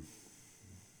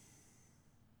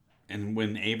and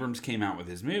when Abrams came out with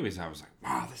his movies, I was like,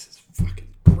 wow, this is fucking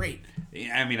great.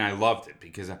 I mean, I loved it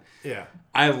because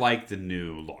I liked the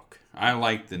new look. I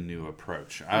liked the new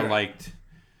approach. I liked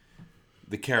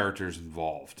the characters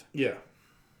involved. Yeah.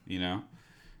 You know?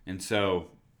 And so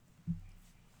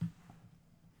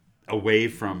away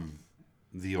from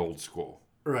the old school.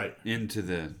 Right. Into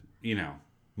the,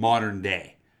 modern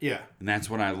day. Yeah. And that's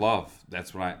what I love.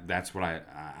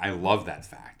 I love that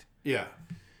fact. Yeah.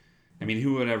 I mean,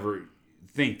 who would ever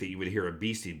think that you would hear a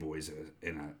Beastie Boys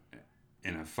in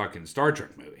a fucking Star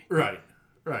Trek movie? Right.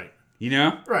 Right. You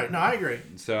know? Right. No, I agree.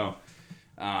 So,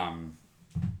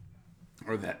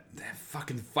 or that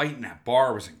fucking fight in that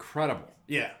bar was incredible.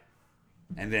 Yeah.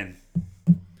 And then,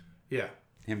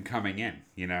 him coming in,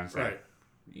 it's like, right.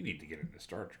 You need to get into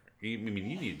Star Trek. You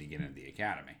need to get into the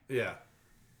Academy. Yeah.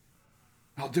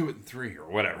 I'll do it in 3 or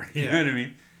whatever. You Yeah. know what I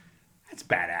mean? That's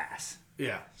badass.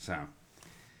 Yeah. So,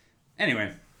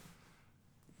 anyway,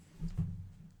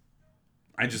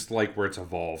 I just like where it's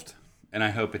evolved, and I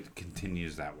hope it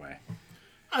continues that way.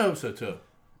 I hope so too.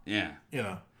 Yeah.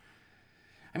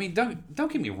 I mean,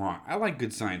 don't get me wrong. I like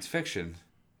good science fiction.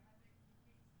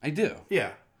 I do.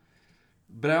 Yeah.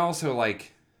 But I also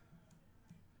like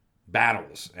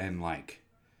battles and like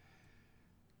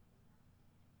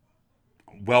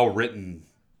well-written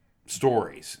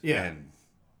stories. Yeah. And,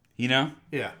 Yeah.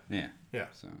 Yeah. Yeah.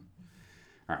 So,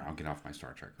 all right, I'll get off my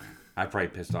Star Trek. I probably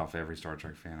pissed off every Star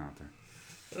Trek fan out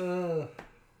there.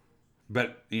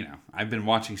 But, I've been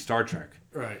watching Star Trek.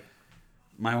 Right.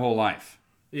 My whole life.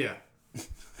 Yeah.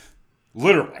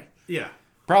 Literally. Yeah.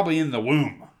 Probably in the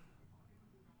womb.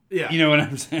 Yeah. You know what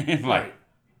I'm saying? Like, right.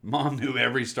 Mom knew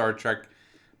every Star Trek.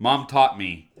 Mom taught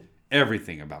me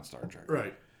everything about Star Trek.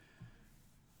 Right.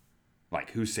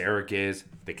 Like who Sarek is,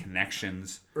 the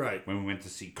connections. Right. When we went to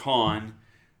see Khan,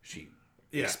 she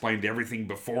Yeah. explained everything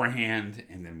beforehand,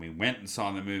 and then we went and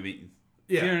saw the movie.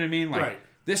 Yeah. You know what I mean? Like, right.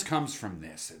 this comes from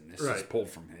this, and this is Right. pulled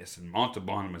from this, and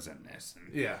Montalban was in this.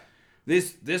 And Yeah.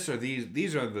 these are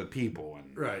the people.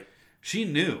 And Right. she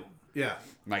knew. Yeah.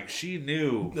 Like, she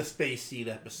knew. The space seed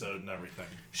episode and everything.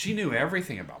 She knew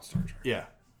everything about Star Trek. Yeah.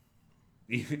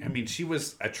 I mean, she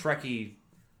was a Trekkie,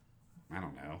 I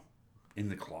don't know, in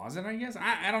the closet, I guess?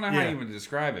 I don't know how you would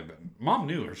describe it, but Mom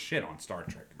knew her shit on Star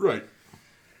Trek. Right.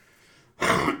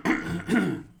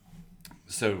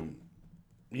 So,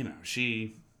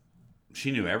 she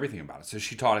knew everything about it, so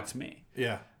she taught it to me.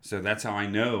 Yeah. So that's how I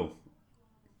know.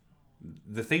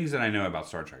 The things that I know about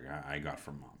Star Trek, I got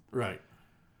from Mom. Right.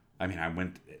 I mean,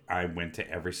 I went to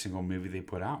every single movie they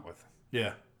put out with.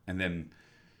 Yeah. And then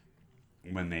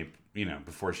when they,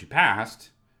 before she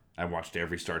passed, I watched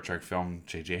every Star Trek film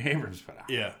J.J. Abrams put out.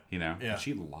 Yeah. Yeah. And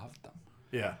she loved them.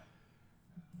 Yeah.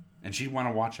 And she'd want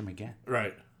to watch them again.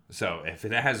 Right. So if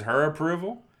it has her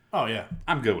approval, oh yeah,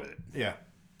 I'm good with it. Yeah.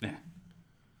 Yeah.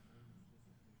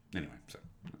 Anyway, so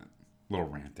little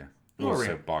rant there. Little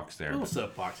soapbox there. A little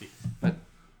soapboxy. But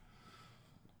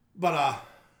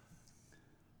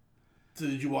so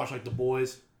did you watch like The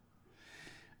Boys?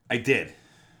 I did.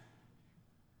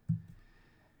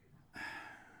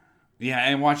 Yeah,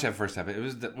 I watched that first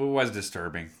episode. It was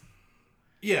disturbing.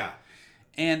 Yeah.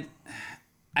 And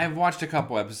I've watched a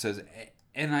couple episodes,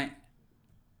 and I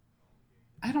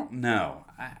don't know.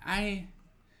 I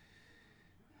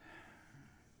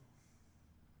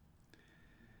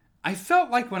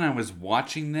felt like when I was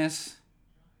watching this,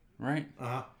 right?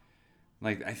 Uh-huh.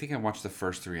 Like, I think I watched the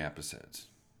first 3 episodes.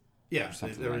 Yeah,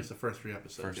 they released the first 3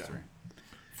 episodes. First 3.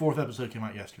 4th episode came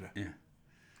out yesterday. Yeah.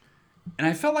 And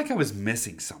I felt like I was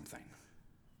missing something.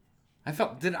 I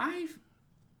felt, did I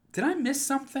miss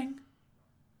something?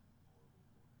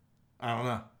 I don't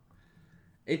know.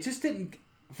 It just didn't,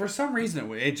 for some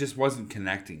reason, it just wasn't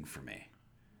connecting for me.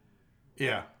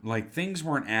 Yeah. Like, things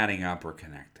weren't adding up or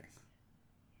connecting.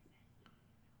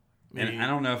 Maybe. And I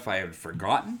don't know if I had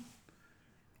forgotten.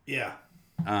 Yeah.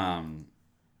 I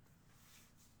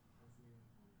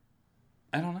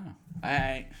don't know.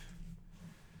 I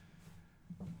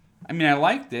mean, I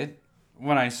liked it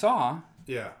when I saw.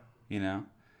 Yeah. You know.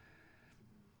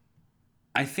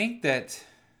 I think that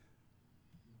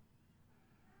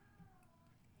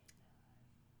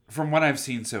from what I've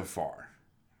seen so far,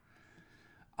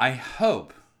 I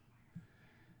hope.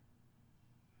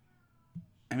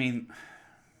 I mean,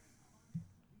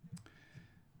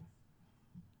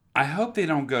 I hope they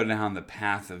don't go down the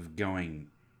path of going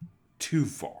too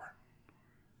far.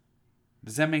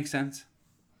 Does that make sense?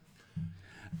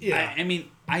 Yeah. I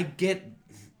mean, I don't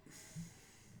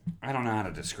know how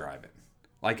to describe it.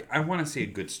 Like, I want to see a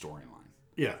good storyline.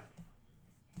 Yeah.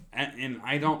 And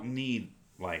I don't need,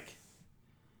 like,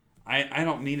 I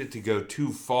don't need it to go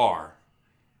too far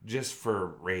just for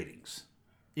ratings.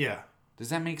 Yeah. Does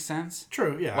that make sense?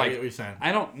 True, yeah, like, I get what you're saying.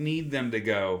 I don't need them to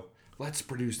go, let's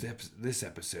produce this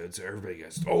episode so everybody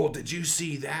goes, oh, did you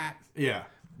see that? Yeah.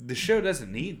 The show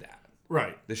doesn't need that.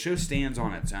 Right. The show stands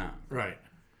on its own. Right.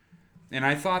 And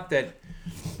I thought that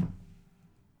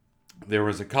there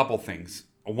was a couple things.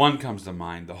 One comes to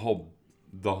mind, the whole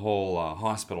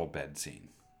hospital bed scene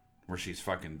where she's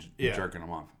fucking jerking him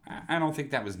off. I don't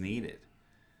think that was needed.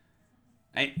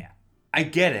 I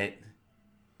get it,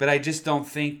 but I just don't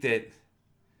think that.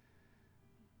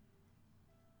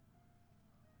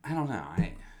 I don't know.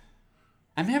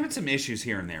 I'm having some issues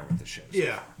here and there with the show.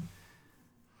 Yeah.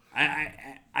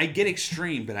 I get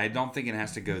extreme, but I don't think it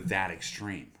has to go that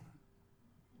extreme.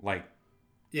 Like,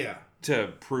 yeah,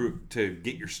 to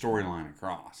get your storyline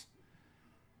across.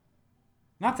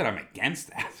 Not that I'm against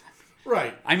that.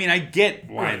 Right. I mean, I get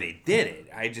why they did it.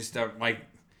 I just don't like.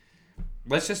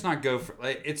 Let's just not go for.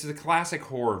 It's a classic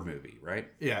horror movie, right?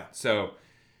 Yeah. So,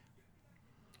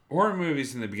 horror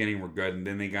movies in the beginning were good, and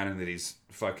then they got into these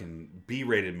fucking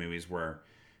B-rated movies where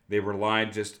they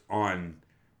relied just on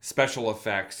special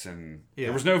effects, and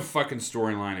there was no fucking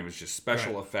storyline. It was just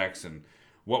special effects and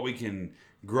what we can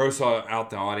gross out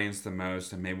the audience the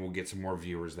most, and maybe we'll get some more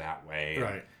viewers that way.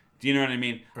 Right. Do you know what I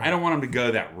mean? Right. I don't want them to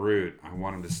go that route. I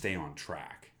want them to stay on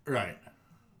track. Right.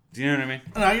 Do you know what I mean?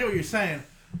 And I get what you're saying.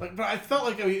 Like, but I felt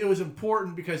like it was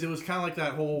important because it was kind of like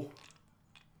that whole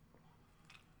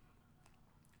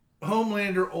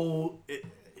Homelander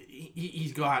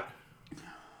he's got,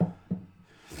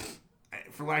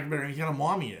 for lack of a better, he's got a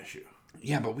mommy issue.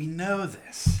 Yeah, but we know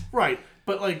this. Right.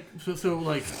 But like, so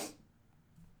like,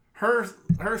 her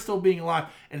still being alive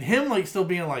and him like still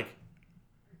being like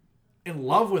in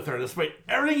love with her despite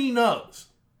everything he knows.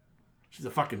 She's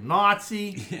a fucking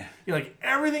Nazi. Yeah. You know, like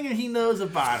everything that he knows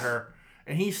about her,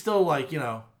 and he's still like,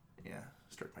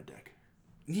 stroke my dick.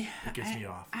 Yeah, it gets me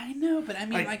off. I know, but I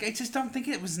mean, like I just don't think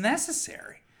it was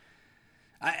necessary.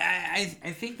 I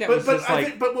think that was just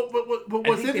like. But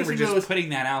what's interesting they were just putting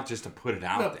that out just to put it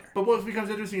out there. But what becomes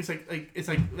interesting is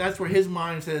like that's where his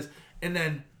mind says, and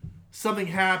then something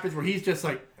happens where he's just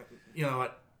like, you know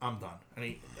what, I'm done, and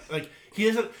he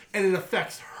doesn't, and it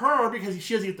affects her because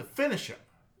she doesn't get to finish him.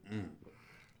 Mm.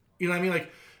 You know what I mean?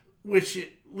 Like, which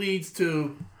it leads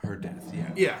to her death.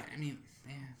 Yeah. Yeah. I mean,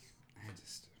 man,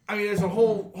 I mean, there's a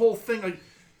whole thing like,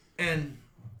 and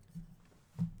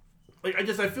like I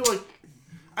feel like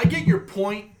I get your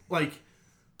point. Like,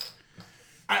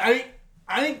 I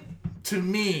think to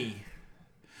me,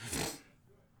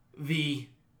 the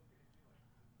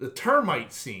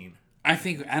termite scene. I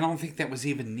don't think that was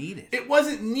even needed. It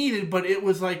wasn't needed, but it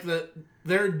was like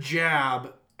their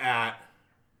jab at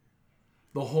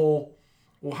the whole.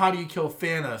 Well, how do you kill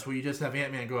Thanos? Where you just have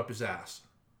Ant-Man go up his ass.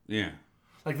 Yeah.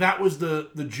 Like that was the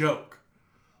joke.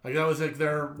 Like that was like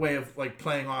their way of like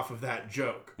playing off of that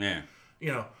joke. Yeah.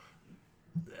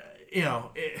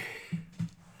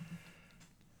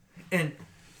 And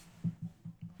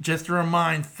just to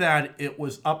remind Thad, it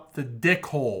was up the dick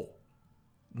hole,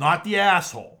 not the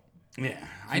asshole. Yeah.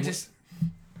 I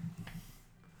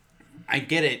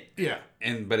get it. Yeah.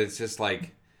 But it's just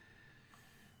like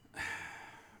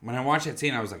when I watched that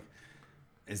scene, I was like,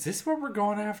 is this what we're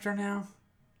going after now?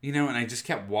 And I just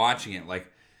kept watching it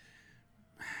like,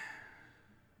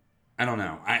 I don't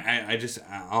know.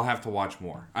 I'll have to watch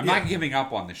more. I'm not giving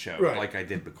up on the show like I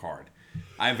did Picard.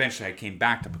 I came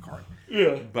back to Picard.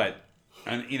 Yeah. But,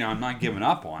 I'm not giving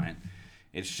up on it.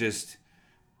 It's just,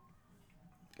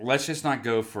 let's just not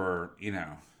go for,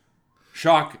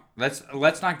 shock. Let's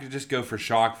not just go for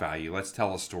shock value. Let's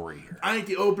tell a story here. I think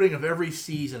the opening of every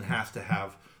season has to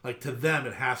have, to them,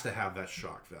 it has to have that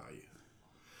shock value.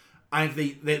 I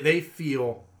think they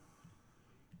feel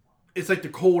it's like the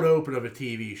cold open of a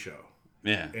TV show.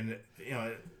 Yeah. And,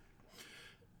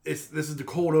 this is the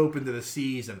cold open to the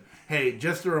season. Hey,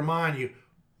 just to remind you,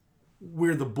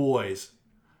 we're the boys.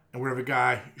 And we're have a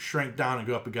guy shrink down and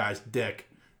go up a guy's dick,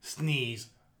 sneeze,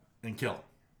 and kill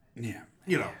him.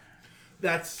 Yeah.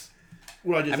 That's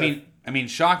what I just I mean,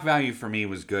 shock value for me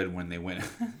was good when they went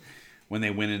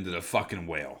into the fucking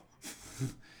whale.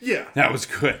 Yeah. That was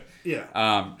good.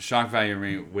 Yeah. Shock value for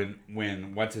me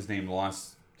when what's his name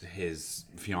lost his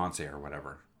fiance or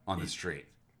whatever on the street.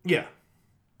 Yeah.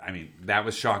 I mean, that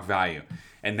was shock value.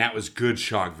 And that was good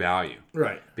shock value.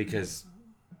 Right. Because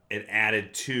it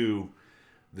added to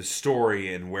the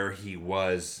story and where he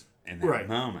was in that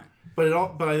moment. But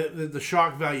the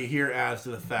shock value here adds to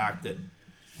the fact that,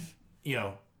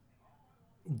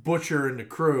 Butcher and the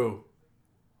crew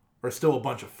are still a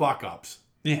bunch of fuck ups.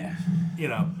 Yeah.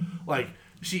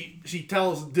 She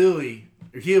tells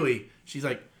Huey, she's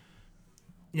like,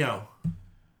 don't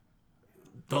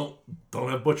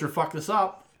have Butcher fuck this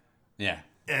up. Yeah.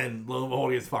 And lo and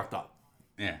behold, he gets fucked up.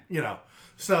 Yeah.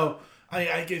 So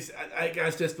I guess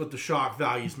that's what the shock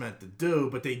value is meant to do,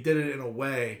 but they did it in a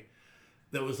way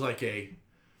that was like hey,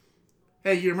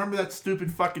 you remember that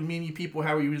stupid fucking meme you people,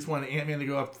 how you just wanted Ant-Man to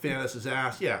go up Thanos'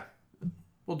 ass? Yeah.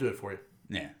 We'll do it for you.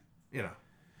 Yeah.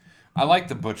 I like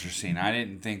the Butcher scene. I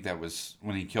didn't think that was,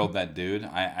 when he killed that dude,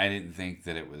 I didn't think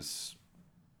that it was...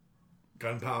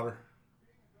 Gunpowder?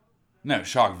 No,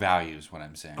 shock value is what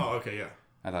I'm saying. Oh, okay, yeah.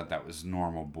 I thought that was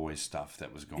normal boy stuff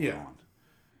that was going on.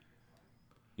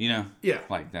 Yeah.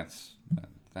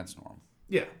 That's normal.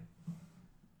 Yeah.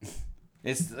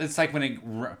 It's like when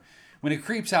it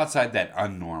creeps outside that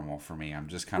unnormal for me, I'm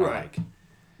just kind of like,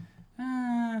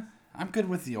 I'm good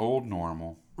with the old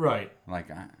normal. Right.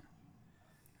 I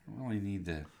really need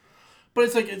to. But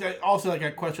it's also like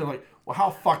a question of well, how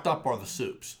fucked up are the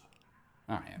soups?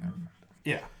 Oh yeah, they're fucked up.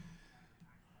 Yeah.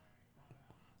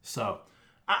 So,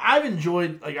 I've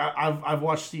enjoyed I've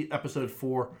watched the episode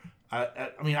 4.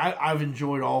 I've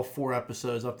enjoyed all 4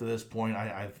 episodes up to this point.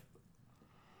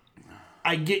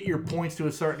 I get your points to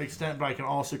a certain extent, but I can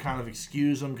also kind of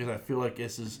excuse them because I feel like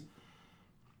it's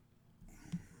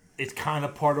kind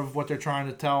of part of what they're trying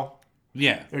to tell.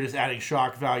 Yeah. They're just adding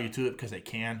shock value to it because they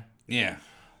can. Yeah.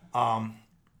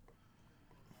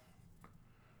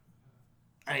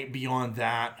 Beyond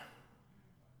that,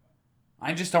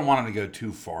 I just don't want them to go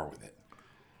too far with it.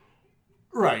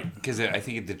 Right. Because I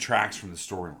think it detracts from the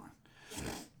storyline.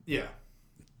 Yeah.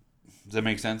 Does that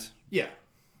make sense? Yeah.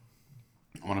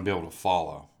 I want to be able to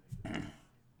follow.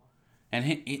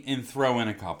 And throw in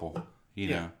a couple, you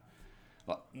know.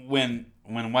 When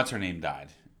what's her name died.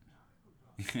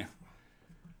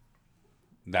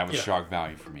 That was shock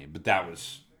value for me. But that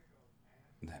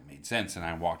made sense, and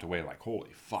I walked away like,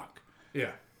 holy fuck.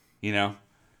 Yeah. You know?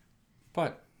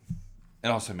 But it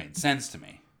also made sense to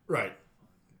me. Right.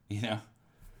 You know?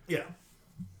 Yeah.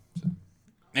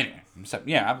 So,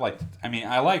 anyway, I've liked it. I mean,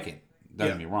 I like it. Don't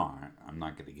get me wrong. I'm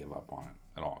not going to give up on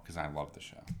it at all because I love the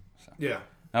show. So. Yeah.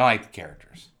 I like the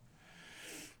characters.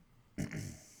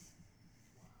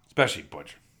 Especially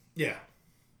Butcher. Yeah.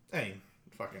 Hey,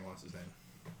 fucking what's his name?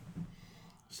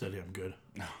 Said him good.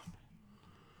 No.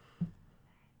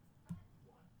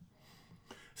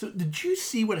 So, did you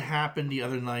see what happened the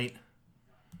other night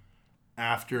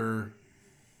after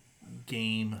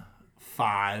Game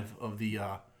 5 of the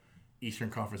Eastern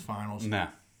Conference Finals? Nah.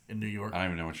 In New York? I don't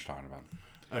even know what you're talking about.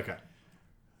 Okay.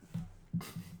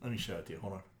 Let me show it to you.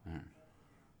 Hold on.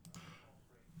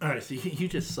 All right, so you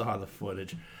just saw the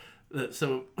footage.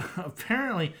 So,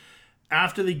 apparently,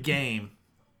 after the game,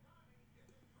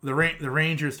 the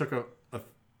Rangers took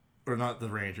or not the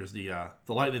Rangers, the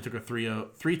Lightning took a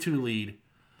 3-2 lead,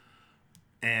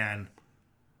 and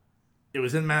it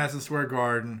was in Madison Square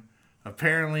Garden.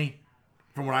 Apparently,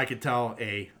 from what I could tell,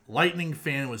 a Lightning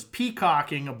fan was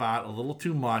peacocking about a little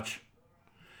too much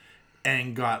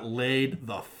and got laid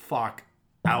the fuck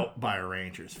out by a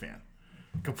Rangers fan.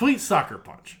 Complete sucker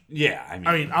punch. Yeah, I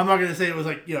mean, I'm not going to say it was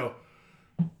like,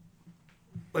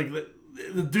 like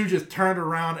the dude just turned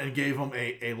around and gave him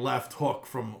a left hook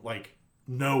from, like,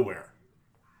 nowhere.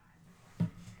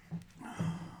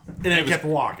 And then kept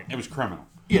walking. It was criminal.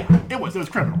 Yeah, it was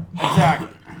criminal. Exactly.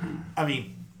 I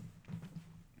mean,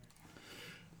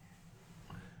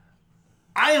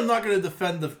 I am not going to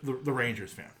defend the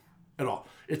Rangers fan. at all.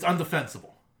 It's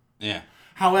undefensible. Yeah.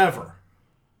 However,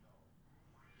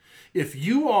 if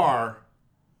you are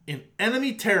in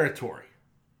enemy territory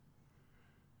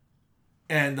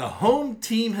and the home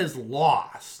team has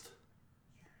lost,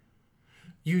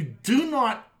 you do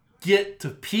not get to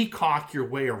peacock your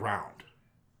way around.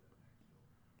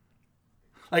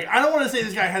 Like, I don't want to say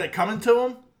this guy had it coming to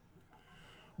him,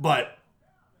 but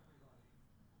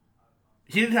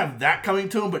he didn't have that coming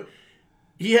to him, but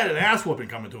he had an ass whooping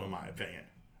coming to him, in my opinion.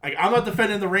 Like, I'm not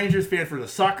defending the Rangers fan for the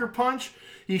sucker punch.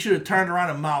 He should have turned around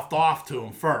and mouthed off to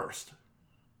him first,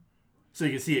 so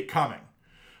you can see it coming.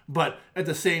 But at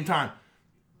the same time,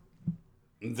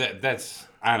 that's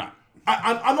I don't.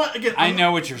 I'm not again. I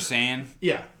know what you're saying.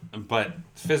 Yeah, but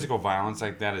physical violence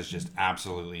like that is just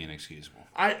absolutely inexcusable.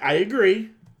 I agree.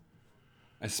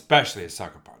 Especially a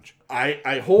sucker punch.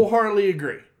 I wholeheartedly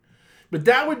agree. But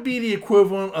that would be the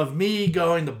equivalent of me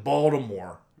going to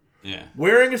Baltimore,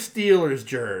 wearing a Steelers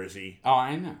jersey. Oh,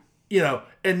 I know. You know,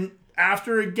 and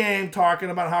after a game talking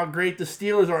about how great the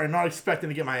Steelers are and not expecting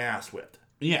to get my ass whipped.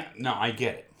 Yeah, no, I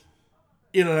get it.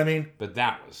 You know what I mean? But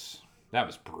that was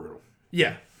brutal.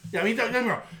 Yeah. Yeah, I mean, don't get me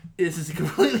wrong. This is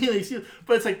completely inexcusable.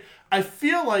 But it's like, I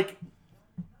feel like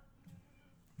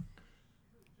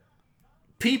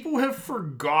people have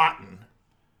forgotten,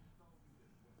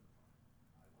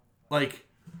 like,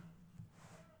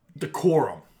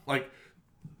 decorum. Like,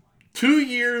 2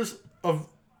 years of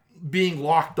being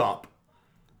locked up.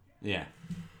 Yeah.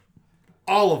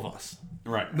 All of us.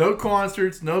 Right. No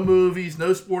concerts, no movies,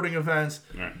 no sporting events.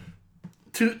 Right.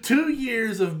 2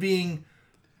 years of being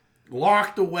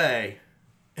locked away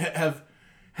have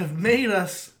made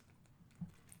us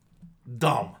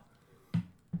dumb,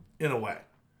 in a way.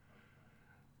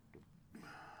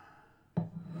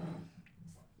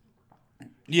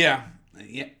 Yeah,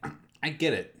 I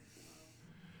get it.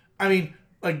 I mean,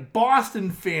 like,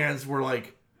 Boston fans were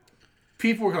like,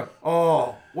 people were going,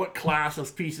 oh, what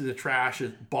classless pieces of trash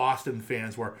Boston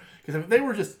fans were. Because they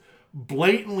were just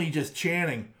blatantly just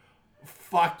chanting,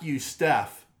 fuck you,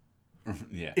 Steph.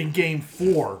 Yeah. In game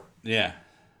 4. Yeah.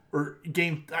 Or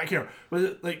game, I can't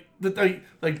remember.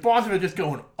 Like Boston are just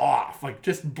going off. Like,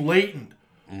 just blatant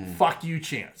fuck you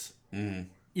chants. Mm.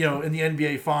 You know, in the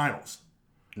NBA Finals.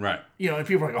 Right. You know, and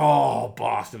people are like, oh,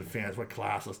 Boston fans, what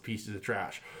classless pieces of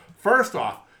trash. First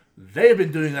off, they've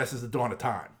been doing that since the dawn of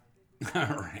time.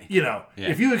 Right. You know,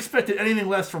 if you expected anything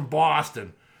less from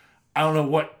Boston, I don't know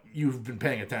what you've been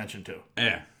paying attention to.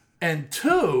 Yeah. And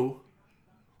 2,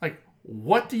 like,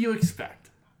 what do you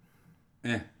expect?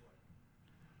 Yeah.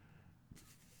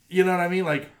 You know what I mean?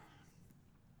 Like,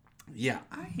 yeah,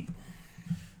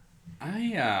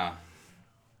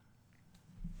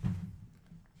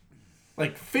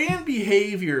 like, fan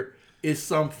behavior is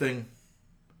something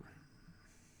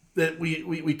that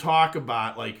we talk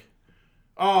about, like,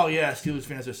 oh, yeah, Steelers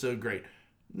fans are so great.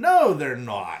 No, they're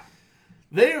not.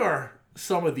 They are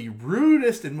some of the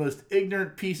rudest and most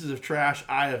ignorant pieces of trash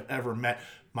I have ever met,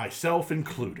 myself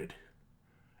included.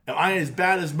 Am I as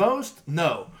bad as most?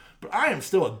 No. But I am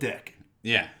still a dick.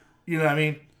 Yeah. You know what I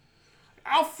mean?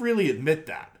 I'll freely admit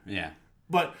that. Yeah.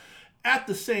 But at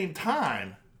the same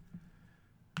time,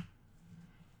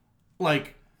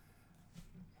 like,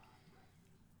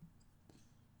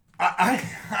 I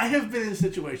have been in a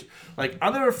situation, like,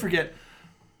 I'll never forget,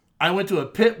 I went to a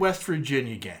Pitt, West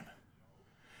Virginia game,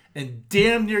 and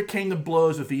damn near came to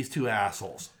blows with these two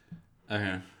assholes.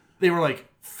 Okay. They were, like,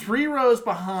 3 rows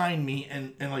behind me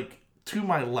and like, to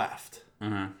my left.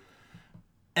 Uh-huh.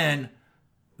 And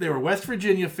they were West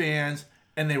Virginia fans,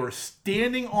 and they were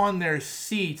standing on their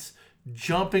seats,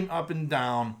 jumping up and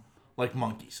down like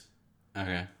monkeys.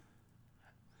 Okay.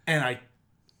 And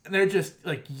they're just,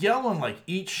 like, yelling, like,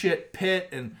 eat shit, Pitt,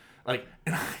 and I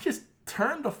just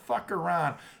turned the fuck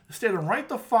around, standing right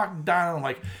the fuck down,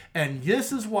 like, and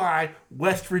this is why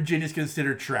West Virginia's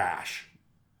considered trash.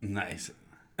 Nice.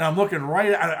 And I'm looking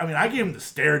right at, I mean, I gave them the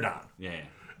stare down. Yeah.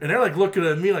 And they're, like, looking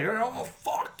at me like, oh,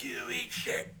 fuck you, eat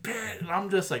shit, Pitt. And I'm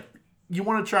just like, you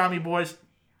want to try me, boys?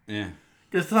 Yeah.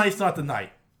 Because tonight's not the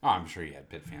night. Oh, I'm sure you had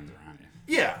Pitt fans around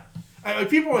you. Yeah.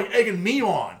 People are, like, egging me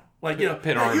on. Like, you know,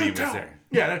 Pitt Army was there.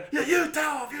 Yeah, you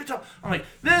tell them. I'm like,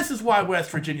 this is why West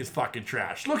Virginia's fucking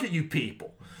trash. Look at you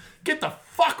people. Get the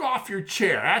fuck off your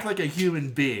chair. Act like a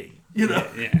human being. You know?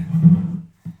 Yeah.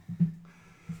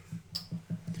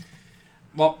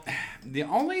 Well, the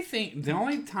only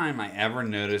time I ever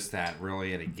noticed that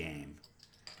really at a game,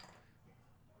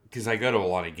 because I go to a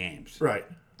lot of games. Right.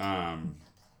 The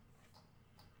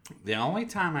only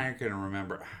time I can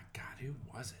remember, God, who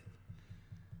was it?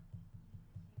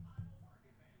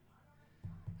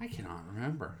 I cannot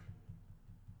remember.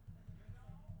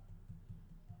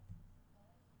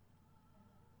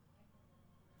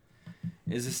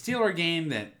 is a Steeler game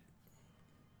that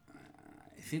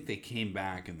I think they came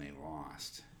back and they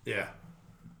lost. Yeah.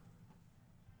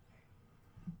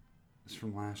 It's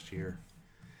from last year.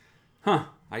 Huh.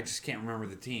 I just can't remember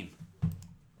the team.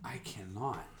 I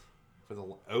cannot. For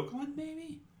the Oakland,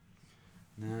 maybe?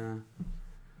 No.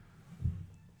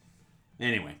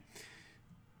 Anyway.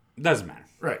 Doesn't matter.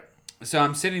 Right. So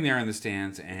I'm sitting there in the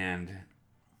stands and,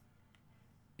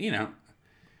 you know,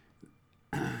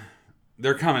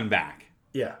 they're coming back.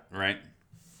 Yeah. Right?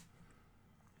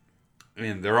 I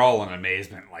mean, they're all in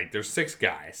amazement. Like, there's 6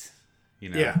 guys. You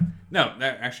know? Yeah. No,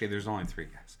 actually, there's only 3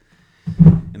 guys.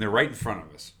 And they're right in front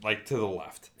of us, like to the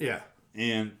left. Yeah.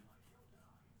 And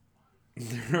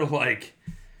they're like,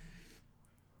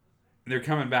 they're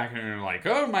coming back and they're like,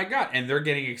 oh my God. And they're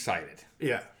getting excited.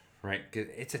 Yeah. Right? 'Cause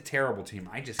it's a terrible team.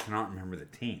 I just cannot remember the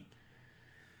team.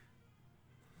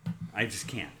 I just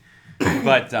can't.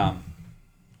 But,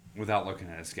 without looking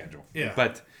at a schedule. Yeah.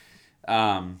 But,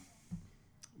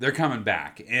 they're coming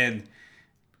back and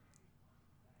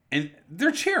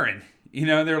they're cheering. You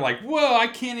know, they're like, whoa, I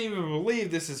can't even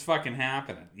believe this is fucking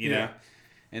happening. You know?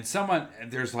 And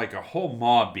there's like a whole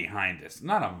mob behind us.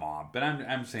 Not a mob, but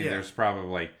I'm saying there's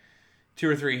probably 2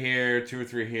 or 3 here, 2 or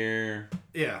 3 here.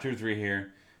 Yeah. 2 or 3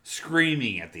 here.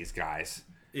 Screaming at these guys.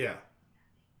 Yeah.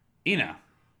 You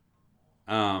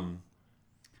know.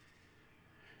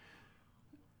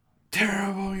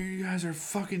 Terrible, you guys are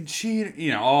fucking cheating.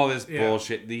 You know, all this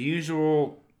bullshit. The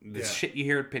usual... The shit you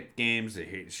hear at Pitt games,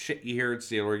 the shit you hear at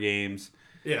Steeler games.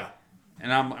 Yeah.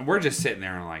 And we're just sitting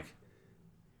there and like,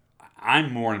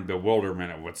 I'm more in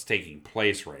bewilderment of what's taking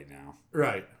place right now.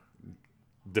 Right.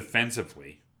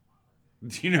 Defensively.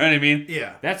 Do you know what I mean?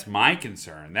 Yeah. That's my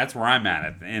concern. That's where I'm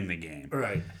at in the game.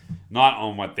 Right. Not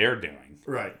on what they're doing.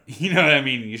 Right. You know what I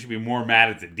mean? You should be more mad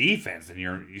at the defense than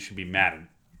you should be mad at,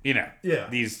 you know,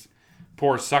 these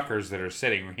poor suckers that are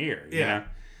sitting here. You know?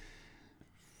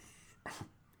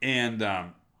 And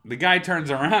the guy turns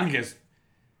around and goes,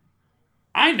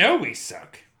 I know we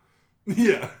suck.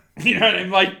 Yeah. You know what I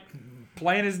mean? Like,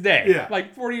 plain as day. Yeah.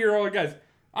 Like 40-year-old guys.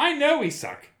 I know we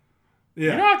suck.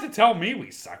 Yeah. You don't have to tell me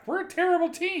we suck. We're a terrible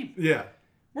team. Yeah.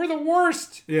 We're the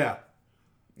worst. Yeah.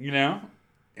 You know?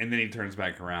 And then he turns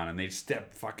back around and they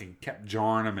fucking kept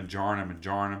jarring him and jarring him and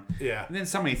jarring him. Yeah. And then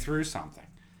somebody threw something.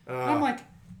 And I'm like,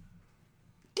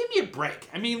 give me a break.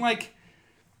 I mean, like,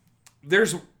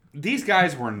 these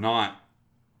guys were not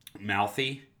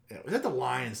mouthy. Yeah, was that the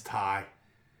Lions tie?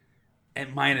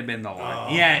 It might have been the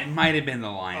Lions. Yeah, it might have been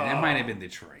the Lions. It might have been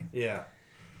Detroit. Yeah.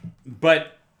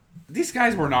 But these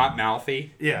guys were not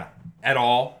mouthy. Yeah. At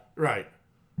all. Right.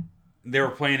 They were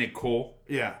playing it cool.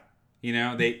 Yeah. You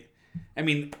know, I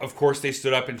mean, of course they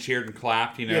stood up and cheered and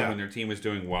clapped, you know, when their team was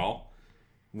doing well,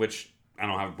 which I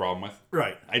don't have a problem with.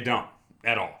 Right. I don't.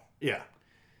 At all. Yeah.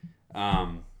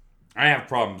 I have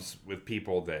problems with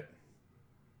people that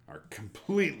are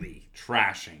completely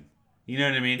trashing. You know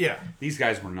what I mean? Yeah. These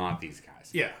guys were not these guys.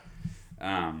 Yeah.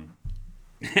 And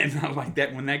like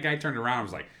that, when that guy turned around, I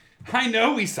was like, I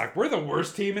know we suck. We're the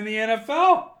worst team in the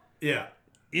NFL. Yeah.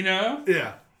 You know?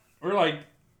 Yeah. We're like,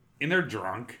 and they're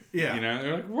drunk. Yeah. You know?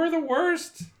 They're like, we're the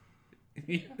worst.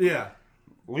 Yeah.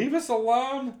 Leave us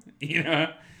alone. You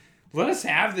know? Let us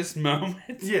have this moment.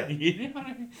 Yeah. You know what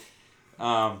I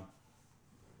mean?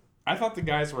 I thought the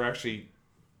guys were actually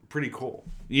pretty cool.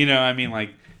 You know, I mean,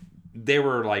 like, they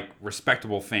were, like,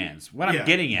 respectable fans. What I'm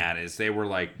getting at is they were,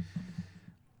 like,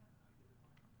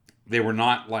 they were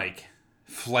not, like,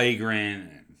 flagrant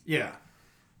and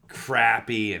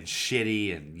crappy and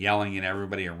shitty and yelling at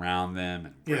everybody around them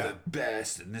and we're the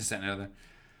best and this, that, and the other.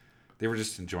 They were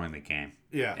just enjoying the game.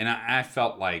 Yeah. And I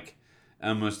felt, like,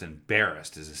 almost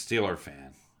embarrassed as a Steeler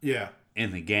fan. Yeah.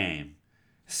 In the game,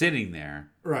 sitting there.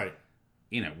 Right.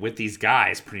 You know, with these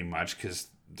guys pretty much because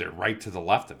they're right to the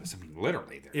left of us. I mean,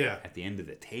 literally, they're at the end of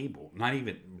the table. Not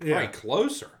even, probably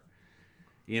closer.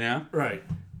 You know? Right.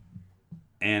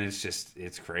 And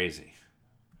it's crazy.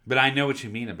 But I know what you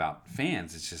mean about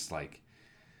fans. It's just like,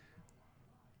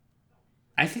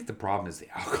 I think the problem is the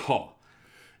alcohol.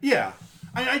 Yeah.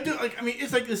 I do, like, I mean,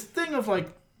 it's like this thing of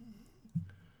like,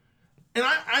 and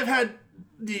I've had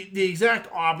the exact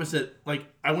opposite. Like,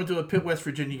 I went to a Pitt, West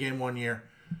Virginia game one year.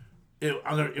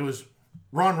 It was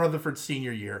Ron Rutherford's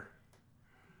senior year.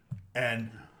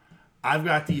 And I've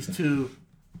got these 2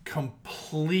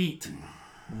 complete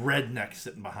rednecks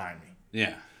sitting behind me.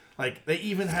 Yeah. Like, they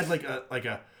even had like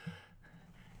a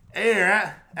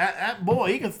hey, that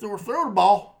boy, he can throw the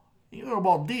ball. He can throw the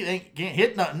ball deep. Can't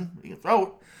hit nothing. He can throw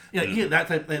it. You know, you get that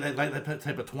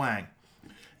type of twang.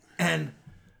 And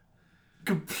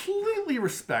completely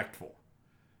respectful.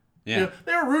 Yeah. You know,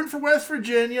 they were rooting for West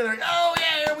Virginia. They're like, oh,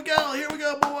 yeah, here we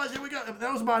go, boys, here we go.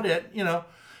 That was about it, you know.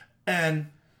 And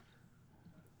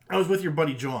I was with your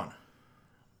buddy John.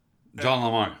 John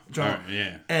Lamar. John.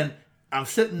 Yeah. And I'm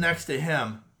sitting next to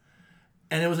him,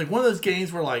 and it was like one of those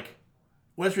games where, like,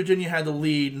 West Virginia had the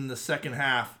lead in the second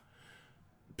half.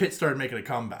 Pitt started making a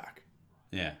comeback.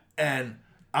 Yeah. And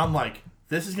I'm like,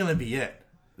 this is going to be it.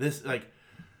 This, like,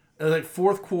 it was like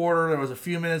fourth quarter. There was a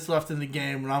few minutes left in the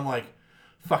game, and I'm like,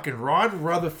 fucking Rod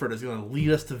Rutherford is going to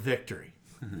lead us to victory.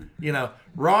 You know,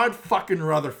 Rod fucking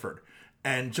Rutherford.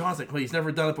 And John's like, well, he's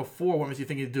never done it before. What makes you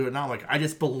think he'd do it now? I'm like, I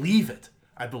just believe it.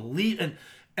 I believe,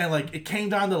 and like, it came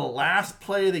down to the last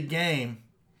play of the game.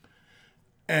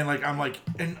 And like, I'm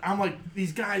like,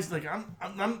 these guys, like,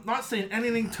 I'm not saying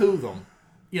anything to them.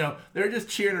 You know, they're just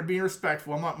cheering or being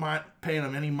respectful. I'm not paying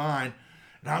them any mind.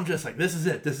 And I'm just like, this is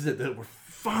it. We're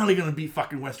finally going to beat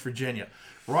fucking West Virginia.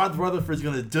 Rod Rutherford's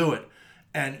going to do it.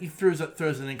 And he throws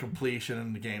an incompletion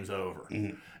and the game's over.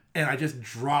 Mm-hmm. And I just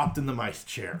dropped into my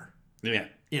chair. Yeah.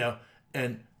 You know,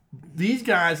 and these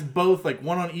guys both, like,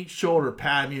 one on each shoulder,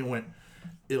 patted me and went,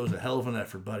 it was a hell of an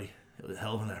effort, buddy. It was a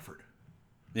hell of an effort.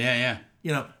 Yeah.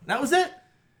 You know, that was it.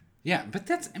 Yeah, but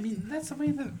that's the way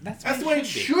that's the way it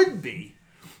should be.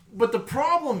 But the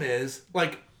problem is,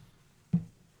 like,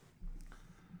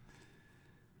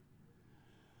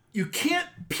 you can't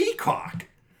peacock.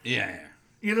 Yeah.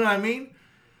 You know what I mean?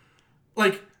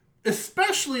 Like,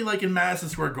 especially like in Madison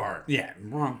Square Garden. Yeah,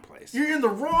 wrong place. You're in the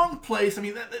wrong place. I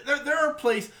mean, there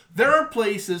are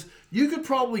places you could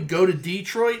probably go to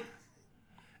Detroit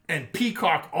and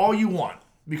peacock all you want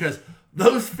because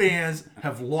those fans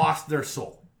have lost their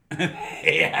soul.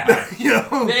 Yeah. You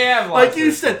know, they have lost like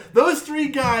you said, those three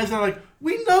guys are like,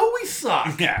 we know we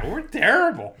suck. Yeah, we're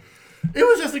terrible. It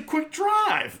was just a quick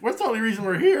drive. That's the only reason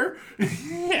we're here.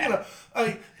 Yeah.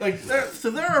 You know, so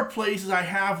there are places I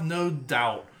have no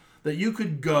doubt that you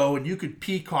could go and you could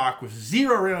peacock with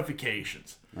zero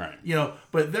ramifications. Right. You know,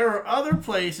 but there are other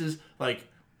places like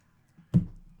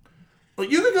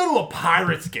you could go to a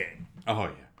Pirates game. Oh,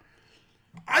 yeah.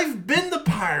 I've been to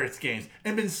Pirates games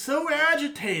and been so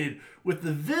agitated with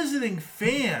the visiting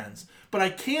fans, but I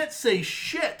can't say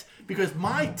shit because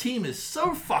my team is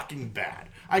so fucking bad.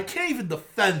 I can't even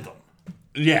defend them.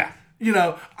 Yeah. You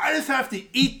know, I just have to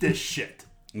eat this shit.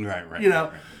 Right. You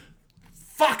know,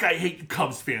 fuck, I hate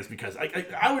Cubs fans because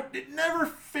I would, it never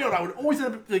failed. I would always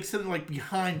end up like sitting like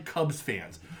behind Cubs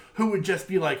fans who would just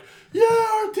be like, yeah,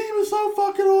 our team is so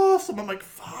fucking awesome. I'm like,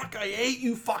 fuck, I hate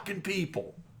you fucking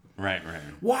people. Right.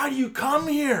 Why do you come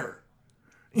here?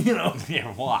 You know?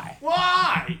 Yeah, why?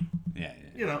 Why? Yeah.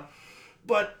 You know,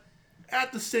 but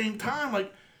at the same time,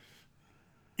 like,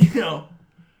 you know,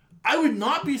 I would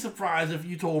not be surprised if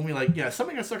you told me, like, yeah,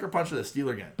 somebody got sucker punched at a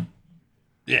Steeler game.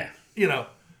 Yeah. You know,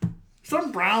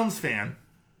 some Browns fan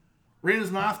ran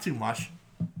his mouth too much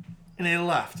and they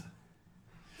left.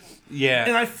 Yeah.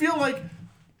 And I feel like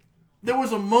there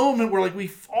was a moment where, like, we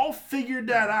all figured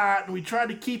that out and we tried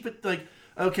to keep it, like,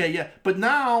 okay, yeah. But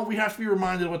now we have to be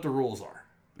reminded of what the rules are.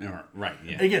 Right,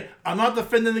 yeah. Again, I'm not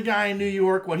defending the guy in New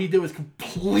York. What he did was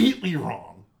completely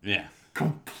wrong. Yeah.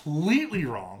 Completely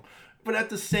wrong. But at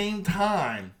the same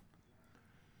time,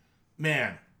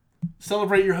 man,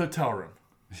 celebrate your hotel room.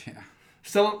 Yeah.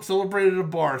 Celebrate at a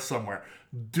bar somewhere.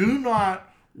 Do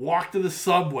not walk to the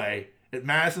subway at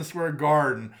Madison Square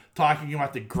Garden talking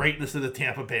about the greatness of the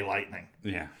Tampa Bay Lightning.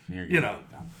 Yeah. You know.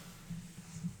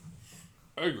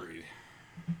 Agreed.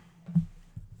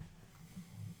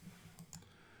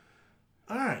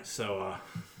 All right, so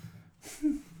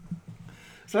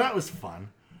that was fun.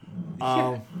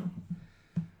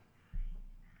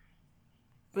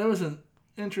 There was an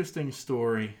interesting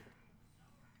story.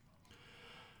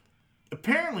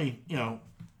 Apparently, you know,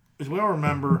 as we all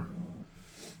remember,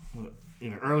 you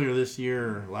know, earlier this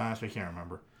year or last, I can't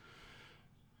remember.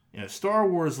 You know, Star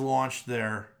Wars launched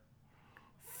their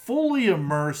fully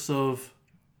immersive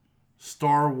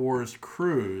Star Wars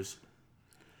cruise,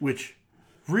 which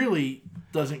really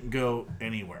doesn't go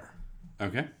anywhere.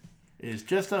 Okay. It's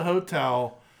just a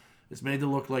hotel. It's made to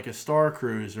look like a Star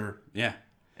Cruiser. Yeah.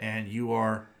 And you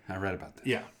are... I read about that.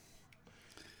 Yeah.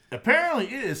 Apparently,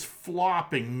 it is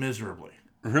flopping miserably.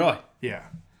 Really? Yeah.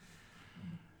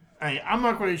 I'm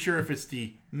not quite sure if it's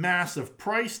the massive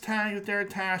price tag that they're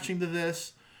attaching to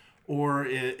this, or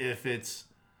if it's,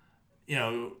 you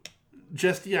know,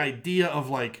 just the idea of,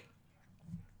 like,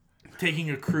 taking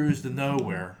a cruise to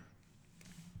nowhere.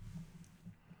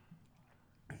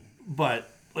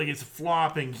 But, like, it's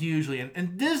flopping hugely.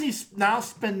 And Disney's now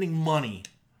spending money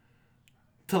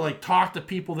to, like, talk to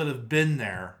people that have been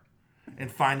there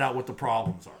and find out what the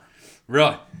problems are.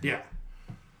 Really? Yeah.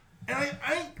 And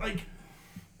I like.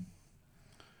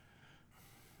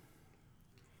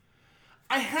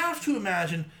 I have to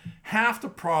imagine half the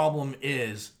problem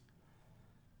is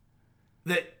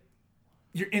that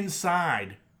you're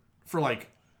inside for like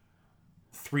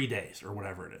 3 days or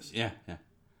whatever it is. Yeah, yeah.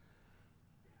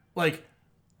 Like,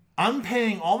 I'm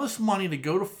paying all this money to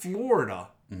go to Florida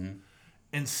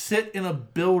and sit in a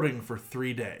building for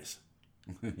 3 days.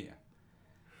 Yeah.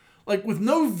 Like, with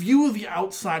no view of the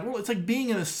outside world. It's like being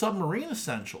in a submarine,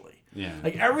 essentially. Yeah.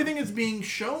 Like, everything that's being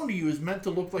shown to you is meant to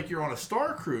look like you're on a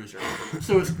Star Cruiser.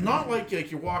 So it's not like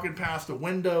you're walking past a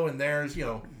window and there's,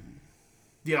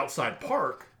 the outside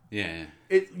park. Yeah.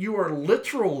 You are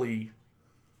literally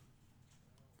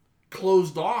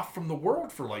closed off from the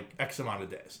world for, like, X amount of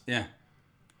days. Yeah.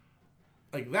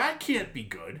 Like, that can't be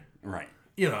good. Right.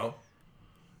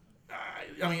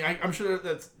 I'm sure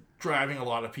that's driving a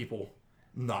lot of people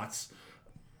nuts.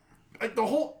 Like, the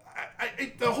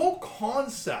whole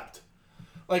concept,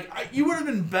 like, you would have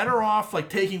been better off, like,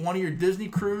 taking one of your Disney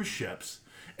cruise ships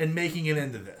and making it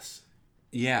into this.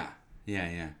 Yeah. Yeah,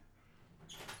 yeah.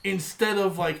 Instead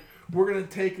of, like, we're going to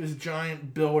take this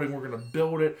giant building, we're going to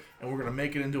build it, and we're going to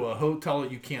make it into a hotel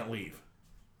that you can't leave.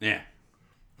 Yeah.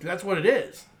 That's what it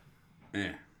is.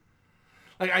 Yeah.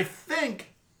 Like, I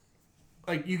think,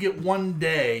 like, you get 1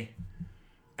 day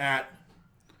at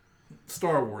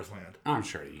Star Wars Land. I'm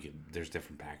sure there's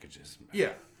different packages.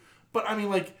 Yeah. But, I mean,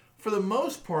 like, for the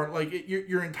most part, like,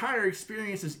 your entire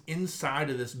experience is inside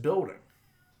of this building.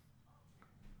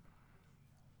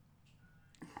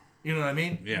 You know what I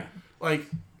mean? Yeah. Like,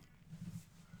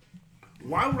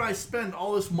 why would I spend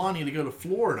all this money to go to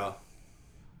Florida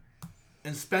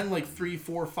and spend like 3,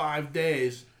 4, 5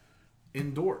 days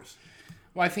indoors?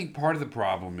 Well, I think part of the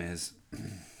problem is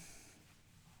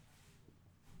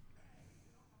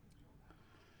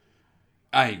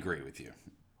I agree with you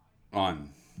on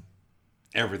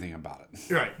everything about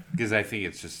it. Right. Because I think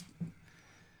it's just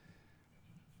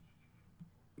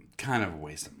kind of a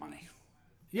waste of money.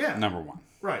 Yeah. Number one.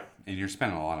 Right. And you're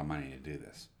spending a lot of money to do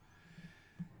this.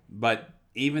 But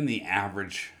even the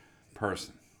average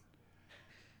person,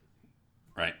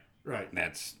 right? Right.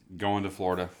 That's going to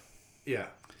Florida. Yeah.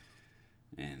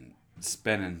 And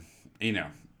spending,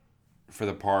 for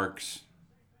the parks.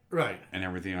 Right. And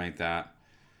everything like that.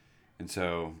 And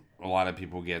so a lot of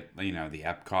people get, the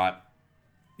Epcot.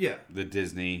 Yeah. The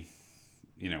Disney,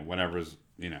 whatever's,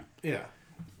 Yeah.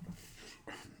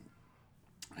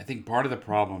 I think part of the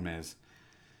problem is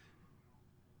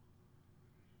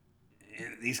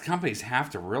these companies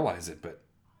have to realize it, but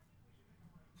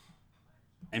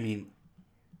I mean,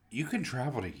 you can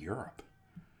travel to Europe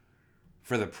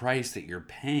for the price that you're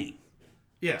paying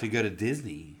to go to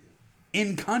Disney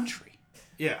in country.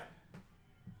 Yeah.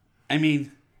 I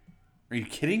mean, are you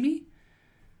kidding me?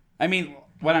 I mean,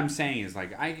 what I'm saying is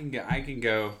like I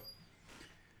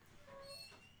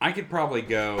could probably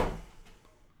go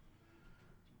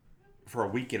for a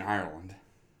week in Ireland.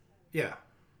 Yeah.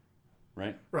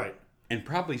 Right? Right. And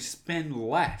probably spend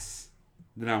less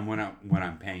than when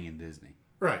I'm paying in Disney.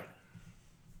 Right.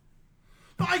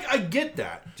 No, I get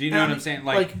that. Do you know what I'm saying?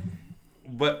 Like,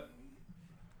 but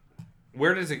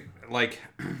where does it, like,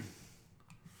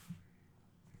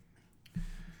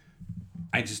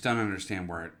 I just don't understand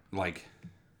where it, like,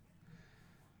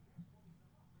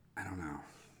 I don't know.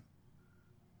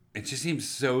 It just seems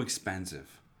so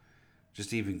expensive just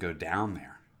to even go down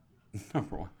there.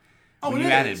 Number one. When you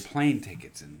added plane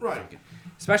tickets and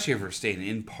especially if we're staying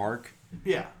in park.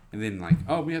 Yeah. And then like,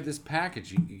 oh, we have this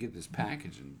package. You get this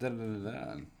package and da da da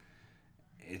da. And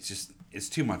it's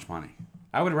too much money.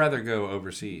 I would rather go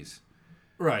overseas.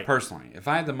 Right. Personally, if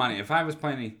I had the money, if I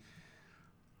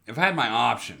had my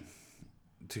option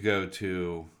to go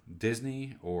to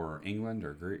Disney or England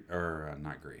or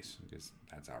not Greece, because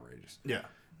that's outrageous. Yeah.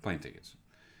 Plane tickets.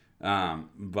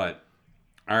 But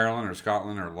Ireland or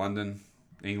Scotland or London,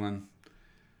 England,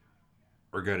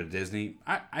 or go to Disney,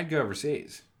 I'd go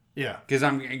overseas. Yeah. Because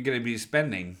I'm going to be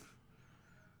spending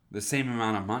the same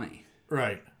amount of money.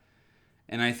 Right.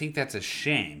 And I think that's a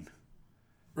shame.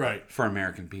 Right. For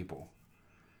American people.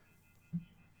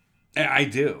 I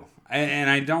do. And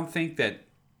I don't think that,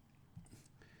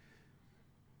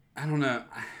 I don't know,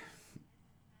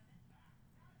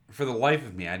 for the life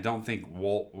of me, I don't think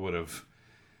Walt would have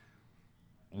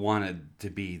wanted to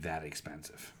be that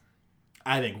expensive.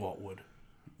 I think Walt would.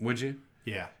 Would you?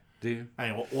 Yeah. Do you?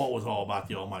 I mean, Walt was all about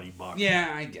the almighty buck.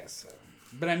 Yeah, I guess so.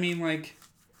 But I mean, like,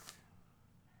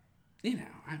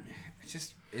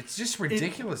 it's just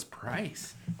ridiculous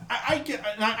price.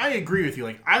 I agree with you.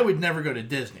 Like, I would never go to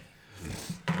Disney.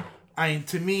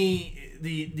 To me,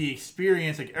 the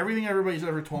experience, like everything everybody's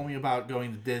ever told me about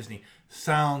going to Disney,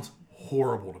 sounds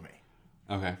horrible to me.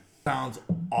 Okay. Sounds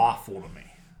awful to me.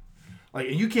 Like,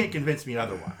 and you can't convince me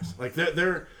otherwise. Like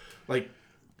they're like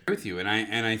with you, and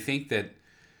I think that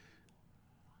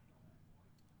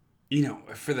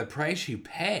for the price you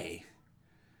pay,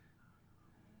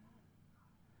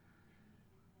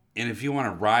 and if you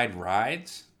want to ride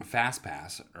rides, a fast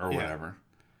pass or whatever,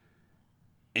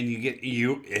 and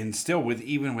and still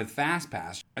even with fast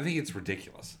pass, I think it's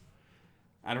ridiculous.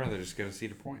 I'd rather just go to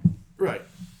Cedar Point. Right.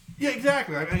 Yeah,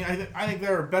 exactly. I think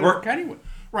there are better work anyway.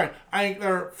 Right. I think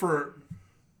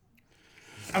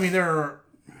there are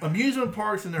amusement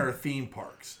parks and there are theme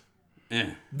parks.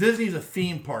 Yeah. Disney's a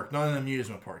theme park, not an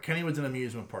amusement park. Kennywood's an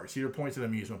amusement park. Cedar Point's an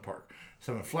amusement park.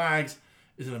 Seven Flags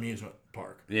is an amusement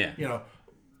park. Yeah.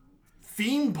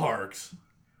 Theme parks,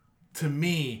 to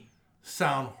me,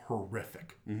 sound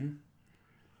horrific. Mm-hmm.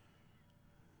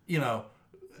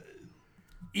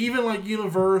 Even like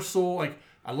Universal, like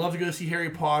I'd love to go see Harry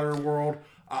Potter World.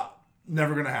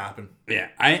 Never gonna happen. Yeah,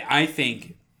 I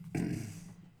think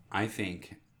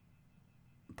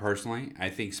personally, I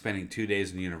think spending 2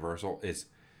 days in Universal is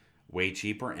way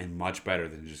cheaper and much better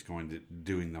than just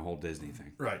doing the whole Disney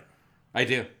thing. Right. I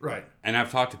do. Right. And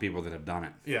I've talked to people that have done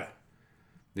it. Yeah.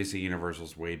 They say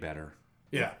Universal's way better.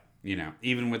 Yeah.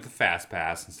 Even with the Fast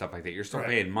Pass and stuff like that, you're still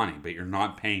paying money, but you're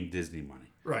not paying Disney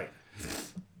money. Right.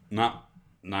 Not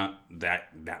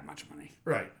that much money.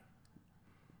 Right.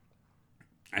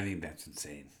 I think that's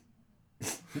insane.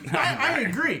 I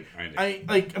agree.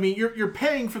 I mean, you're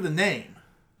paying for the name.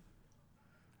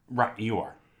 Right, you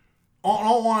are.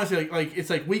 All honesty, like it's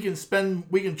like we can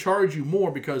charge you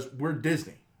more because we're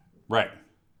Disney. Right.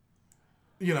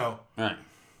 Right.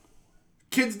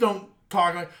 Kids don't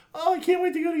talk like, oh, I can't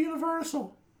wait to go to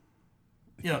Universal.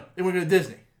 They want to go to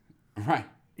Disney. Right.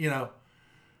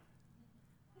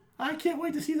 I can't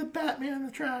wait to see the Batman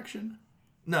attraction.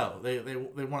 No, they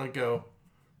want to go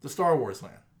to Star Wars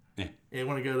Land. Yeah. They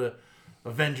want to go to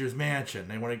Avengers Mansion.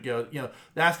 They want to go,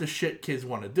 that's the shit kids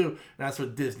want to do. And that's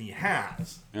what Disney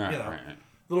has. Right, right.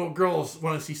 Little girls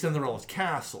want to see Cinderella's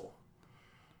castle.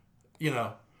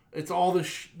 It's all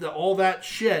all that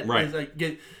shit. Right. Is like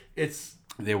it's.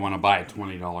 They want to buy a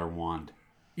 $20 wand.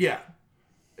 Yeah.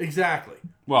 Exactly.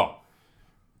 Well,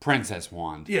 princess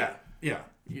wand. Yeah. Yeah.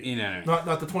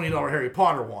 Not the $20 Harry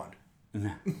Potter wand.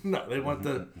 No, they want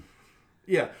the.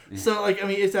 Yeah. So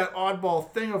it's that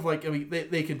oddball thing of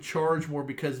they can charge more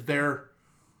because they're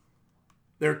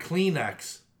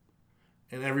Kleenex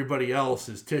and everybody else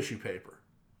is tissue paper.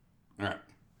 Right.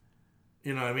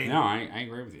 You know what I mean? No, I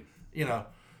agree with you.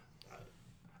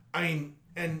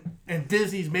 And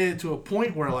Disney's made it to a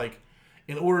point where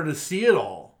in order to see it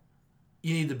all,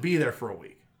 you need to be there for a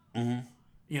week.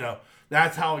 Mm-hmm.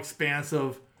 That's how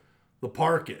expansive the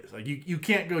park is. You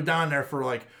can't go down there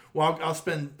for I'll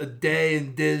spend a day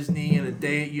in Disney and a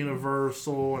day at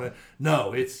Universal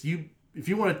no, it's you. If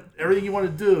you want everything you want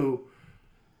to do,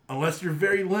 unless you're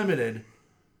very limited,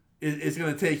 it's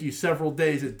going to take you several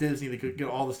days at Disney to get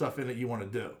all the stuff in that you want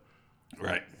to do.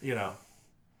 Right.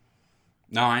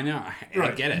 No, I know.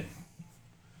 I get it.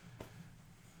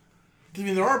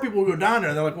 There are people who go down there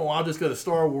and they're like, well, I'll just go to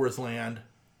Star Wars Land,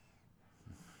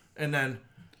 and then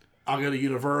I'll go to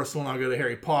Universal and I'll go to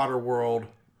Harry Potter World.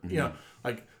 Mm-hmm.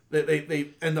 They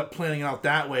end up planning out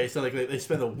that way. So they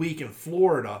spend a week in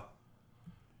Florida,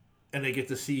 and they get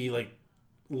to see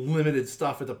limited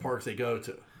stuff at the parks they go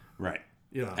to. Right.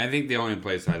 I think the only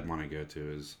place I'd want to go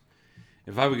to is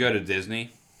if I would go to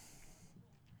Disney.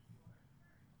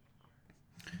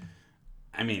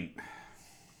 I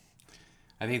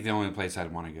think the only place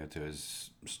I'd want to go to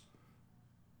is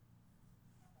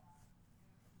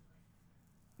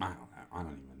I don't know. I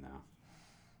don't even know.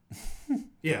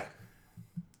 Yeah.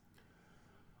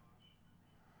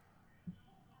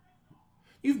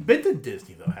 You've been to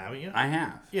Disney though, haven't you? I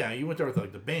have. Yeah, you went there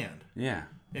with the band. Yeah.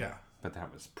 Yeah. But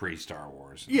that was pre-Star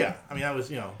Wars. Yeah, that was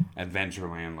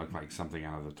Adventureland looked like something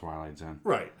out of the Twilight Zone.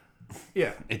 Right.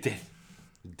 Yeah. It did.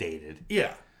 Dated.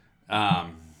 Yeah.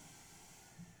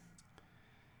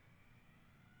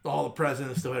 All the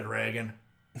presidents still had Reagan.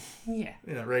 Yeah.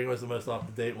 Reagan was the most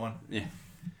up-to-date one. Yeah.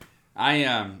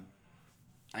 I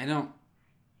don't...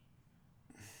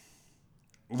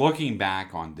 Looking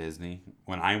back on Disney,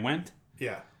 when I went...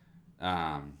 Yeah.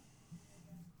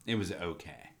 It was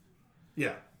okay.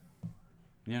 Yeah.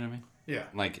 You know what I mean? Yeah.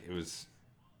 It was...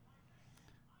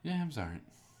 Yeah, it was alright.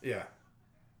 Yeah.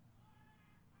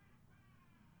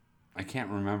 I can't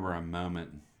remember a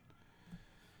moment.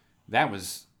 That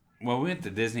was... Well, we went to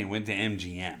Disney, went to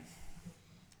MGM.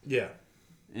 Yeah.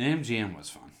 And MGM was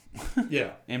fun.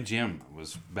 Yeah. MGM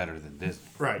was better than Disney.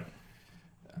 Right.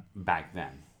 Back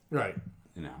then. Right.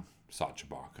 Saw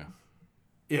Chewbacca.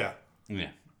 Yeah. Yeah.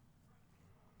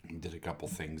 Did a couple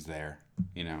things there,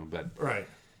 but... Right.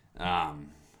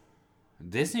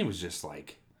 Disney was just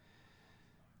like...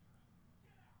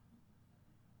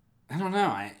 I don't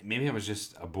know. Maybe I was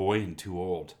just a boy and too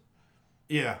old.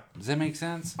 Yeah. Does that make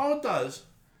sense? Oh, it does.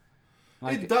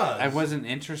 It does. I wasn't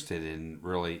interested in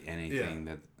really anything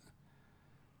that...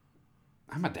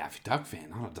 I'm a Daffy Duck fan,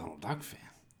 not a Donald Duck fan.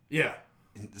 Yeah.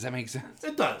 Does that make sense?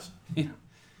 It does. Yeah.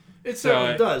 It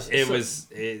certainly does.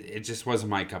 It just wasn't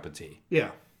my cup of tea.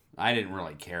 Yeah. I didn't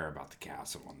really care about the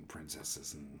castle and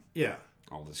princesses and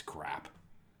all this crap.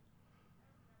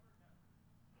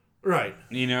 Right.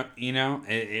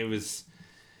 It was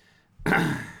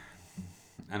I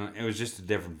don't, it was just a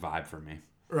different vibe for me.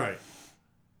 Right.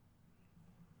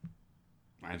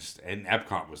 And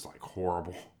Epcot was like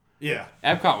horrible. Yeah.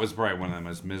 Epcot was probably one of the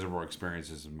most miserable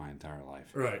experiences of my entire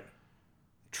life. Right.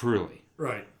 Truly.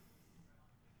 Right.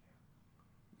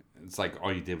 It's like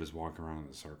all you did was walk around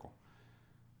in a circle.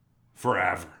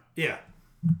 Forever. Yeah.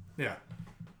 Yeah.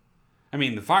 I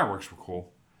mean, the fireworks were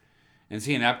cool. And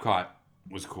seeing Epcot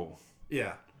was cool.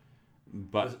 Yeah.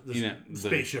 But, the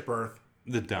Spaceship Earth.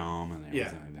 The dome and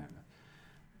everything like that.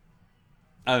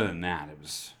 Other than that,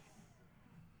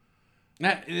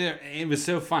 it was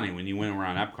so funny when you went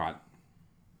around Epcot.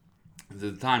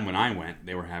 The time when I went,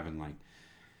 they were having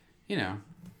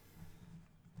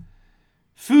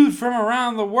food from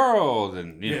around the world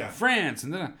and France,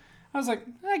 and then I was like,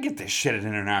 I get this shit at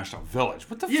International Village.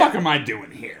 What the fuck am I doing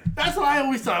here? That's what I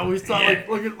always thought. I always thought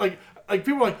like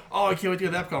people were like, oh, I can't wait to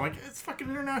go to Epcot. I'm like, it's fucking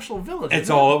International Village. It's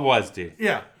all it was, dude.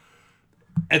 Yeah.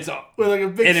 It's all with like a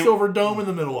big silver dome in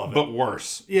the middle of it, but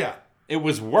worse. Yeah. It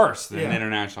was worse than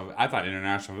International. I thought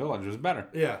International Village was better.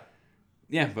 Yeah.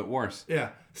 Yeah, but worse. Yeah.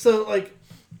 So like,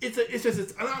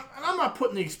 and I'm not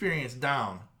putting the experience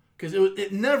down because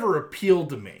it never appealed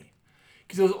to me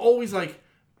because it was always like,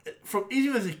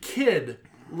 even as a kid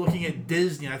looking at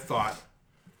Disney, I thought,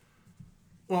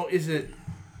 well, is it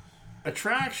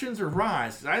attractions or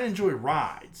rides? Because I enjoy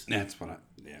rides. That's what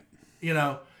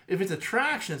if it's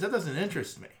attractions, that doesn't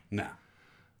interest me. No.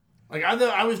 Like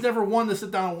I was never one to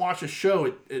sit down and watch a show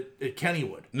at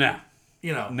Kennywood. No.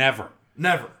 Never.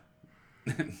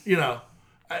 You're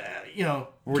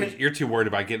too worried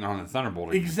about getting on the Thunderbolt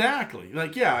again. Exactly.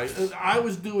 Like, yeah, I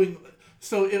was doing...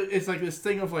 So it's like this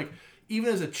thing of like,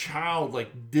 even as a child,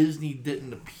 like Disney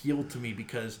didn't appeal to me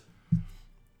because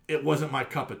it wasn't my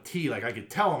cup of tea. Like I could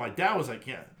tell, my dad was like,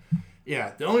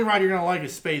 yeah, the only ride you're going to like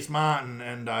is Space Mountain,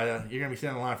 and you're going to be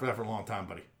standing in line for that for a long time,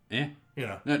 buddy. Yeah.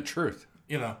 No, truth.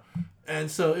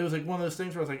 And so it was like one of those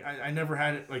things where I was like, I never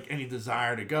had like any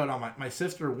desire to go. Now my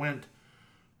sister went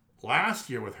last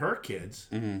year with her kids,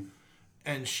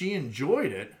 and she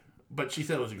enjoyed it, but she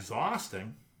said it was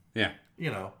exhausting. Yeah.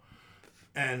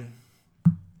 And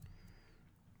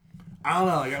I don't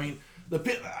know. Like, I mean,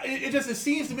 it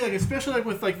seems to me like, especially like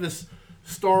with like this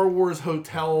Star Wars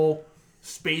hotel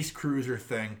space cruiser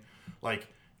thing, like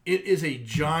it is a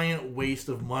giant waste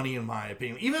of money in my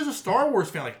opinion. Even as a Star Wars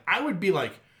fan, like I would be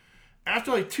like,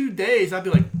 after like 2 days, I'd be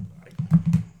like,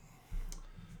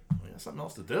 something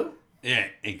else to do. Yeah,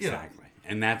 exactly.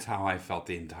 And that's how I felt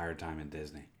the entire time in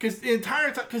Disney. Because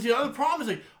the other problem is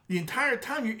like the entire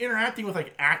time you're interacting with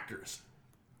like actors.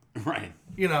 Right.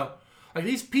 Like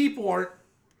these people aren't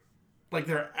like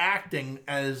they're acting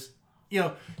as,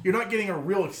 you're not getting a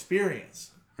real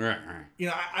experience. Right. I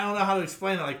don't know how to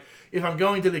explain it. Like if I'm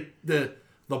going to the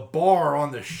bar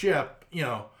on the ship,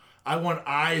 I want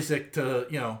Isaac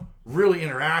to, really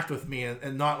interact with me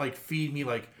and not like feed me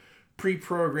like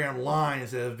pre-programmed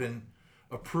lines that have been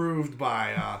approved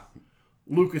by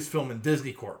Lucasfilm and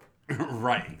Disney Corp.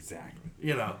 Right, exactly.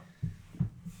 No,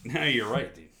 you're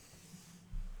right, dude.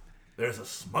 There's a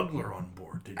smuggler on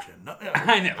board, did you know?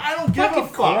 I know. I don't give a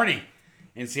fuck. Corny.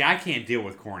 And see, I can't deal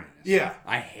with corniness. Yeah.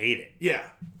 I hate it. Yeah.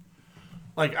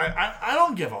 Like, I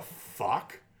don't give a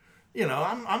fuck.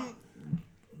 I'm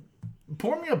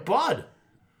pour me a bud.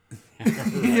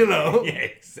 Yeah,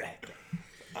 exactly.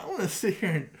 I want to sit here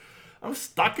and I'm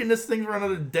stuck in this thing for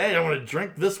another day. I want to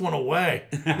drink this one away.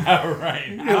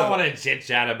 Right. I don't want to chit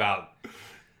chat about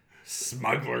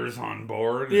smugglers on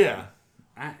board. Yeah.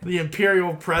 The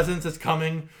Imperial presence is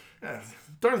coming.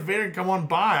 Darth Vader can come on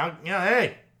by.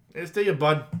 Hey, it's to you,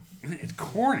 bud. It's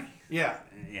corny. Yeah.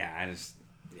 Yeah,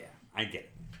 I get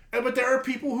it. But there are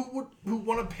people who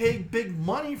want to pay big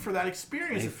money for that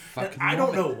experience. And I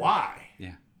don't know why.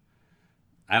 Yeah.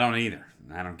 I don't either.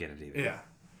 I don't get it either. Yeah.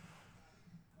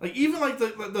 Like, even like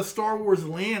the Star Wars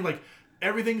land, like,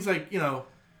 everything's like,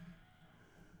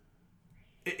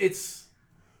 it's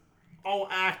all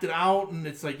acted out, and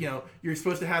it's like, you're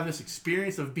supposed to have this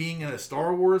experience of being in a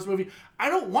Star Wars movie. I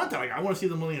don't want that. Like, I want to see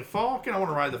the Millennium Falcon. I want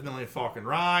to ride the Millennium Falcon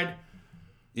ride.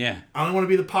 Yeah. I don't want to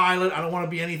be the pilot. I don't want to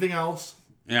be anything else.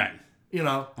 Yeah.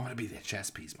 I want to be the chess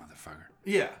piece, motherfucker.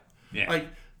 Yeah. Yeah. Like,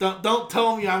 don't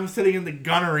tell me I'm sitting in the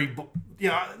gunnery.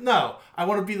 No. I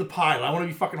want to be the pilot. I want to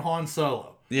be fucking Han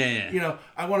Solo. Yeah.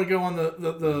 I want to go on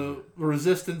the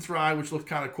Resistance ride, which looks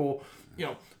kind of cool.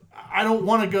 I don't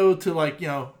want to go to, like,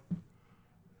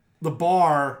 the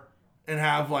bar and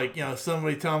have, like,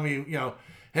 somebody tell me,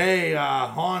 hey,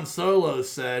 Han Solo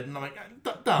said, and I'm like,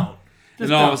 don't.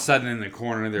 And all of a sudden in the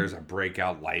corner there's a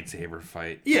breakout lightsaber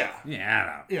fight. Yeah. Yeah,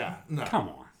 I don't. Yeah, no. Come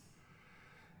on.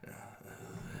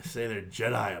 They say they're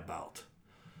Jedi about.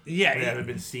 Yeah. They haven't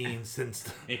been seen since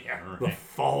the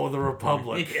fall of the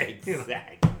Republic. Yeah,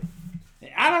 exactly.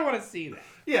 I don't want to see that.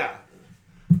 Yeah.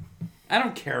 I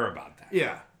don't care about that.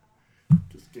 Yeah.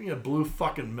 Just give me a blue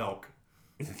fucking milk.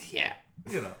 Yeah.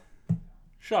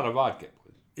 Shot of vodka,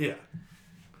 please. Yeah.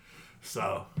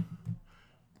 So.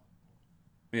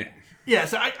 Yeah. Yeah,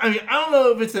 so I mean, I don't know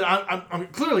if it's that I'm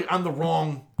clearly I'm the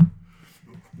wrong.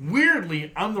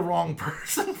 Weirdly, I'm the wrong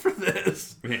person for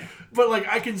this. Yeah. But, like,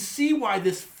 I can see why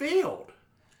this failed.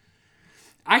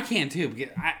 I can too,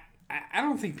 because I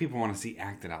don't think people want to see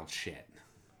acted out shit.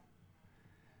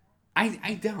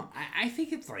 I don't. I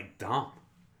think it's, like, dumb.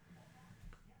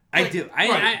 I do.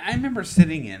 I remember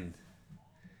sitting in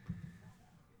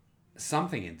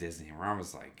something at Disney where I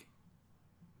was like,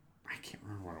 I can't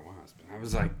remember what it was, but I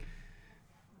was like,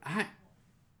 I'm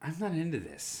not into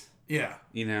this. Yeah.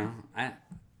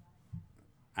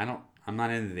 I'm not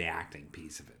into the acting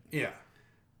piece of it. Yeah.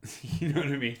 You know what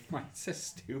I mean? Like, it's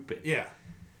just stupid. Yeah.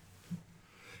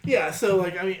 Yeah, so,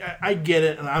 like, I mean, I get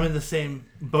it, and I'm in the same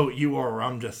boat you are, where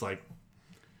I'm just like,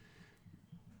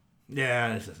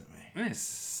 yeah, this isn't me. It's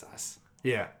sus.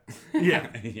 Yeah. Yeah.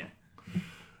 Yeah.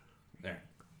 There.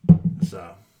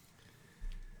 So.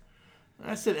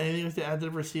 I said anything to add to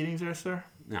the proceedings there, sir?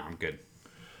 No, I'm good.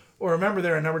 Well, remember,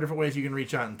 there are a number of different ways you can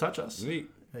reach out and touch us. Sweet.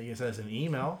 You can send us an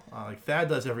email, like Thad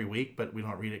does every week, but we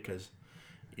don't read it because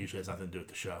it usually has nothing to do with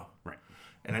the show. Right.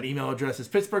 And that email address is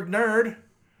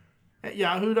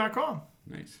pittsburghnerd@yahoo.com.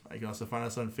 Nice. You can also find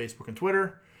us on Facebook and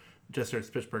Twitter. Just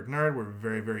search Pittsburgh Nerd. We're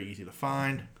very, very easy to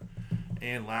find.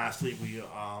 And lastly, we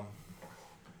are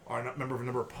a member of a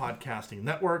number of podcasting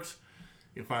networks.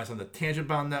 You can find us on the Tangent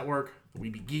Bound Network, the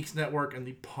Weeby Geeks Network, and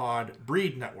the Pod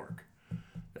Breed Network.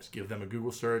 Just give them a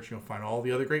Google search. You'll find all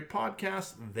the other great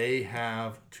podcasts they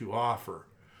have to offer.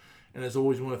 And as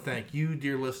always, we want to thank you,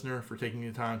 dear listener, for taking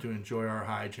the time to enjoy our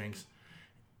hijinks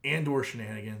and or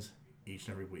shenanigans each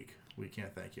and every week. We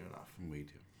can't thank you enough. We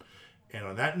do. And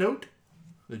on that note,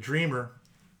 the dreamer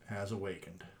has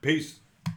awakened. Peace.